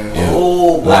 else's hands. yeah.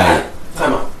 Oh, Like-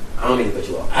 time out. I don't mean to cut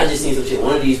you off. I just seen some shit.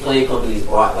 One of these plane companies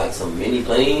bought like some mini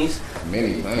planes,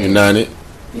 Many planes. United.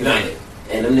 United,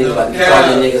 and them niggas like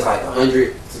charging niggas like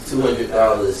 $100 to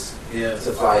 $200 Yeah.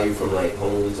 to fly you from like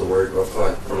home to work or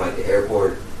from like the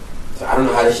airport. So I don't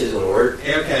know how this shit is gonna work.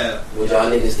 Air cab. Would y'all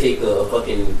niggas take a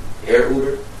fucking air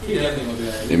Uber? He definitely gonna do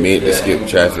that. They made to skip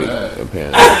traffic,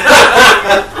 apparently.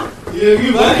 Yeah,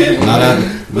 you like it?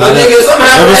 But nigga,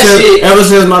 somehow that shit. Ever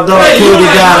since my dog Cody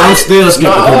died, I'm still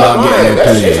skeptical about getting that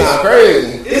That shit plane. sound crazy.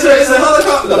 It's a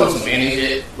helicopter. Some mini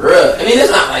shit. Bruh, Bruh, I mean,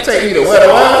 it's not like Take you to where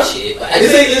the wild shit. Like,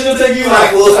 It's gonna take you like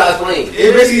like full size plane.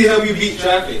 it basically help you beat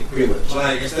traffic. Pretty much.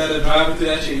 Like instead of driving through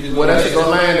that shit, you just Where that shit gonna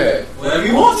land at? wherever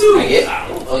you want to. I guess I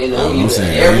don't know. You know, I'm you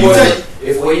saying, airport.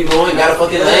 Before you going, got a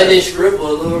fucking landing strip or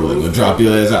a little We'll roof. drop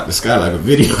your ass out the sky like a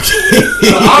video game.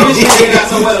 So obviously they got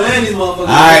somewhere to land these motherfuckers.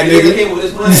 Alright, They nigga. came with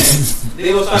this plan.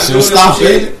 They gonna start She'll building stop some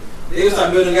shit. it. They gonna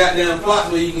start building goddamn plots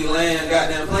where you can land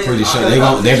goddamn planes. Pretty sure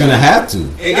they're gonna have to.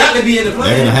 It got to be in the plan.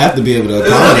 They're gonna have to be able to It's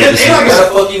accommodate not- this it's shit. not How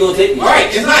the fuck you gonna take me? Right,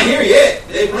 it's not here yet.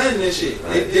 They planning this shit.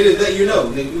 They just let you know.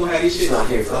 Nigga, we gonna have these shit. It's not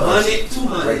here for us. 100,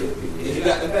 200. Regular people. If you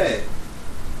got the bag.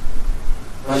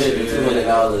 $100 to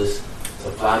 $200 to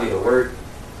fly me to work.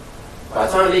 By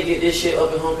the time they get this shit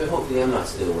up and humping, hopefully I'm not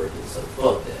still working. So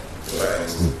fuck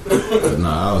that. But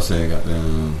nah, I was saying,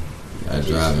 goddamn, that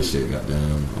driving shit,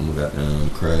 goddamn, I'm gonna goddamn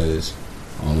crash.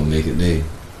 I'm gonna make it there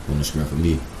on the strength of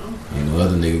me. Ain't no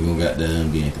other nigga gonna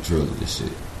goddamn be in control of this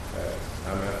shit.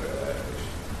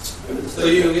 So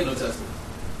you don't get no Tesla.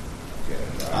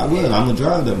 I will. I'm gonna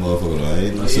drive that motherfucker. Though. I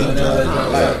ain't no self I driving.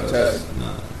 don't like Tesla.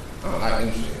 Nah. I don't like them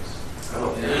shits. I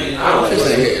don't Just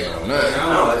like ain't it. hitting on nothing.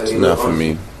 I don't like it. It's not for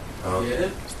me. Yeah.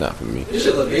 It's not for me. This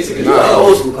shit look basic. You like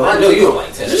old school car. I know you don't like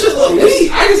Tesla. This shit look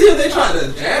neat. I can see if they trying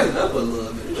to jazz it up a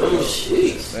little bit. Oh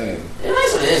shit. Damn. It's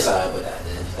nice on the inside, but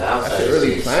the outside That shit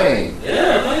really is plain.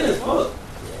 Yeah, plain as fuck.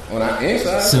 When I'm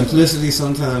inside, Simplicity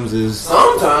sometimes is.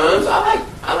 Sometimes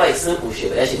I like simple shit,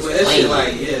 but that shit's But that plain. shit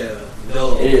like, yeah,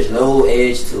 no. There's no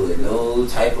edge to it, no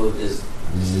type of this.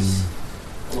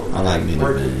 I like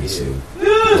minivans too.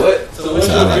 What? So what's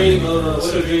I your like dream? minivans.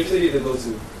 What's your dream city to go to?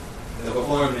 Like a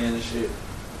farm man and shit.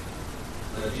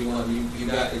 Like you want, you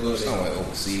got to go there. somewhere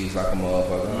overseas like a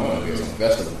motherfucker. I want to get some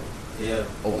vegetables. Yeah.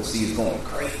 Overseas going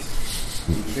crazy.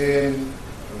 You feel me?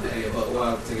 Hey, but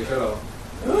why take a shirt off?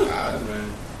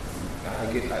 I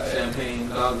get like that. Champagne,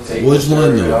 goggles. Which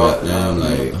one though? Goddamn,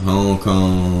 like Hong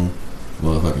Kong,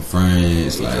 motherfucking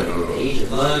France, like.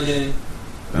 Asia, London.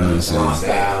 You know what I'm saying?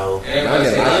 Moscow. Everybody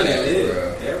say London, London.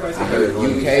 bro. Yeah. Everybody I say heard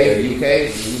London.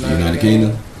 London. United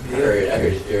Kingdom. I heard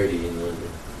it's dirty in London.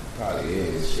 Probably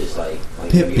It's is. just like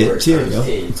Pip, New pip, York cheerio.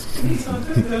 times 10.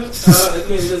 That's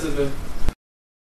Queen Elizabeth.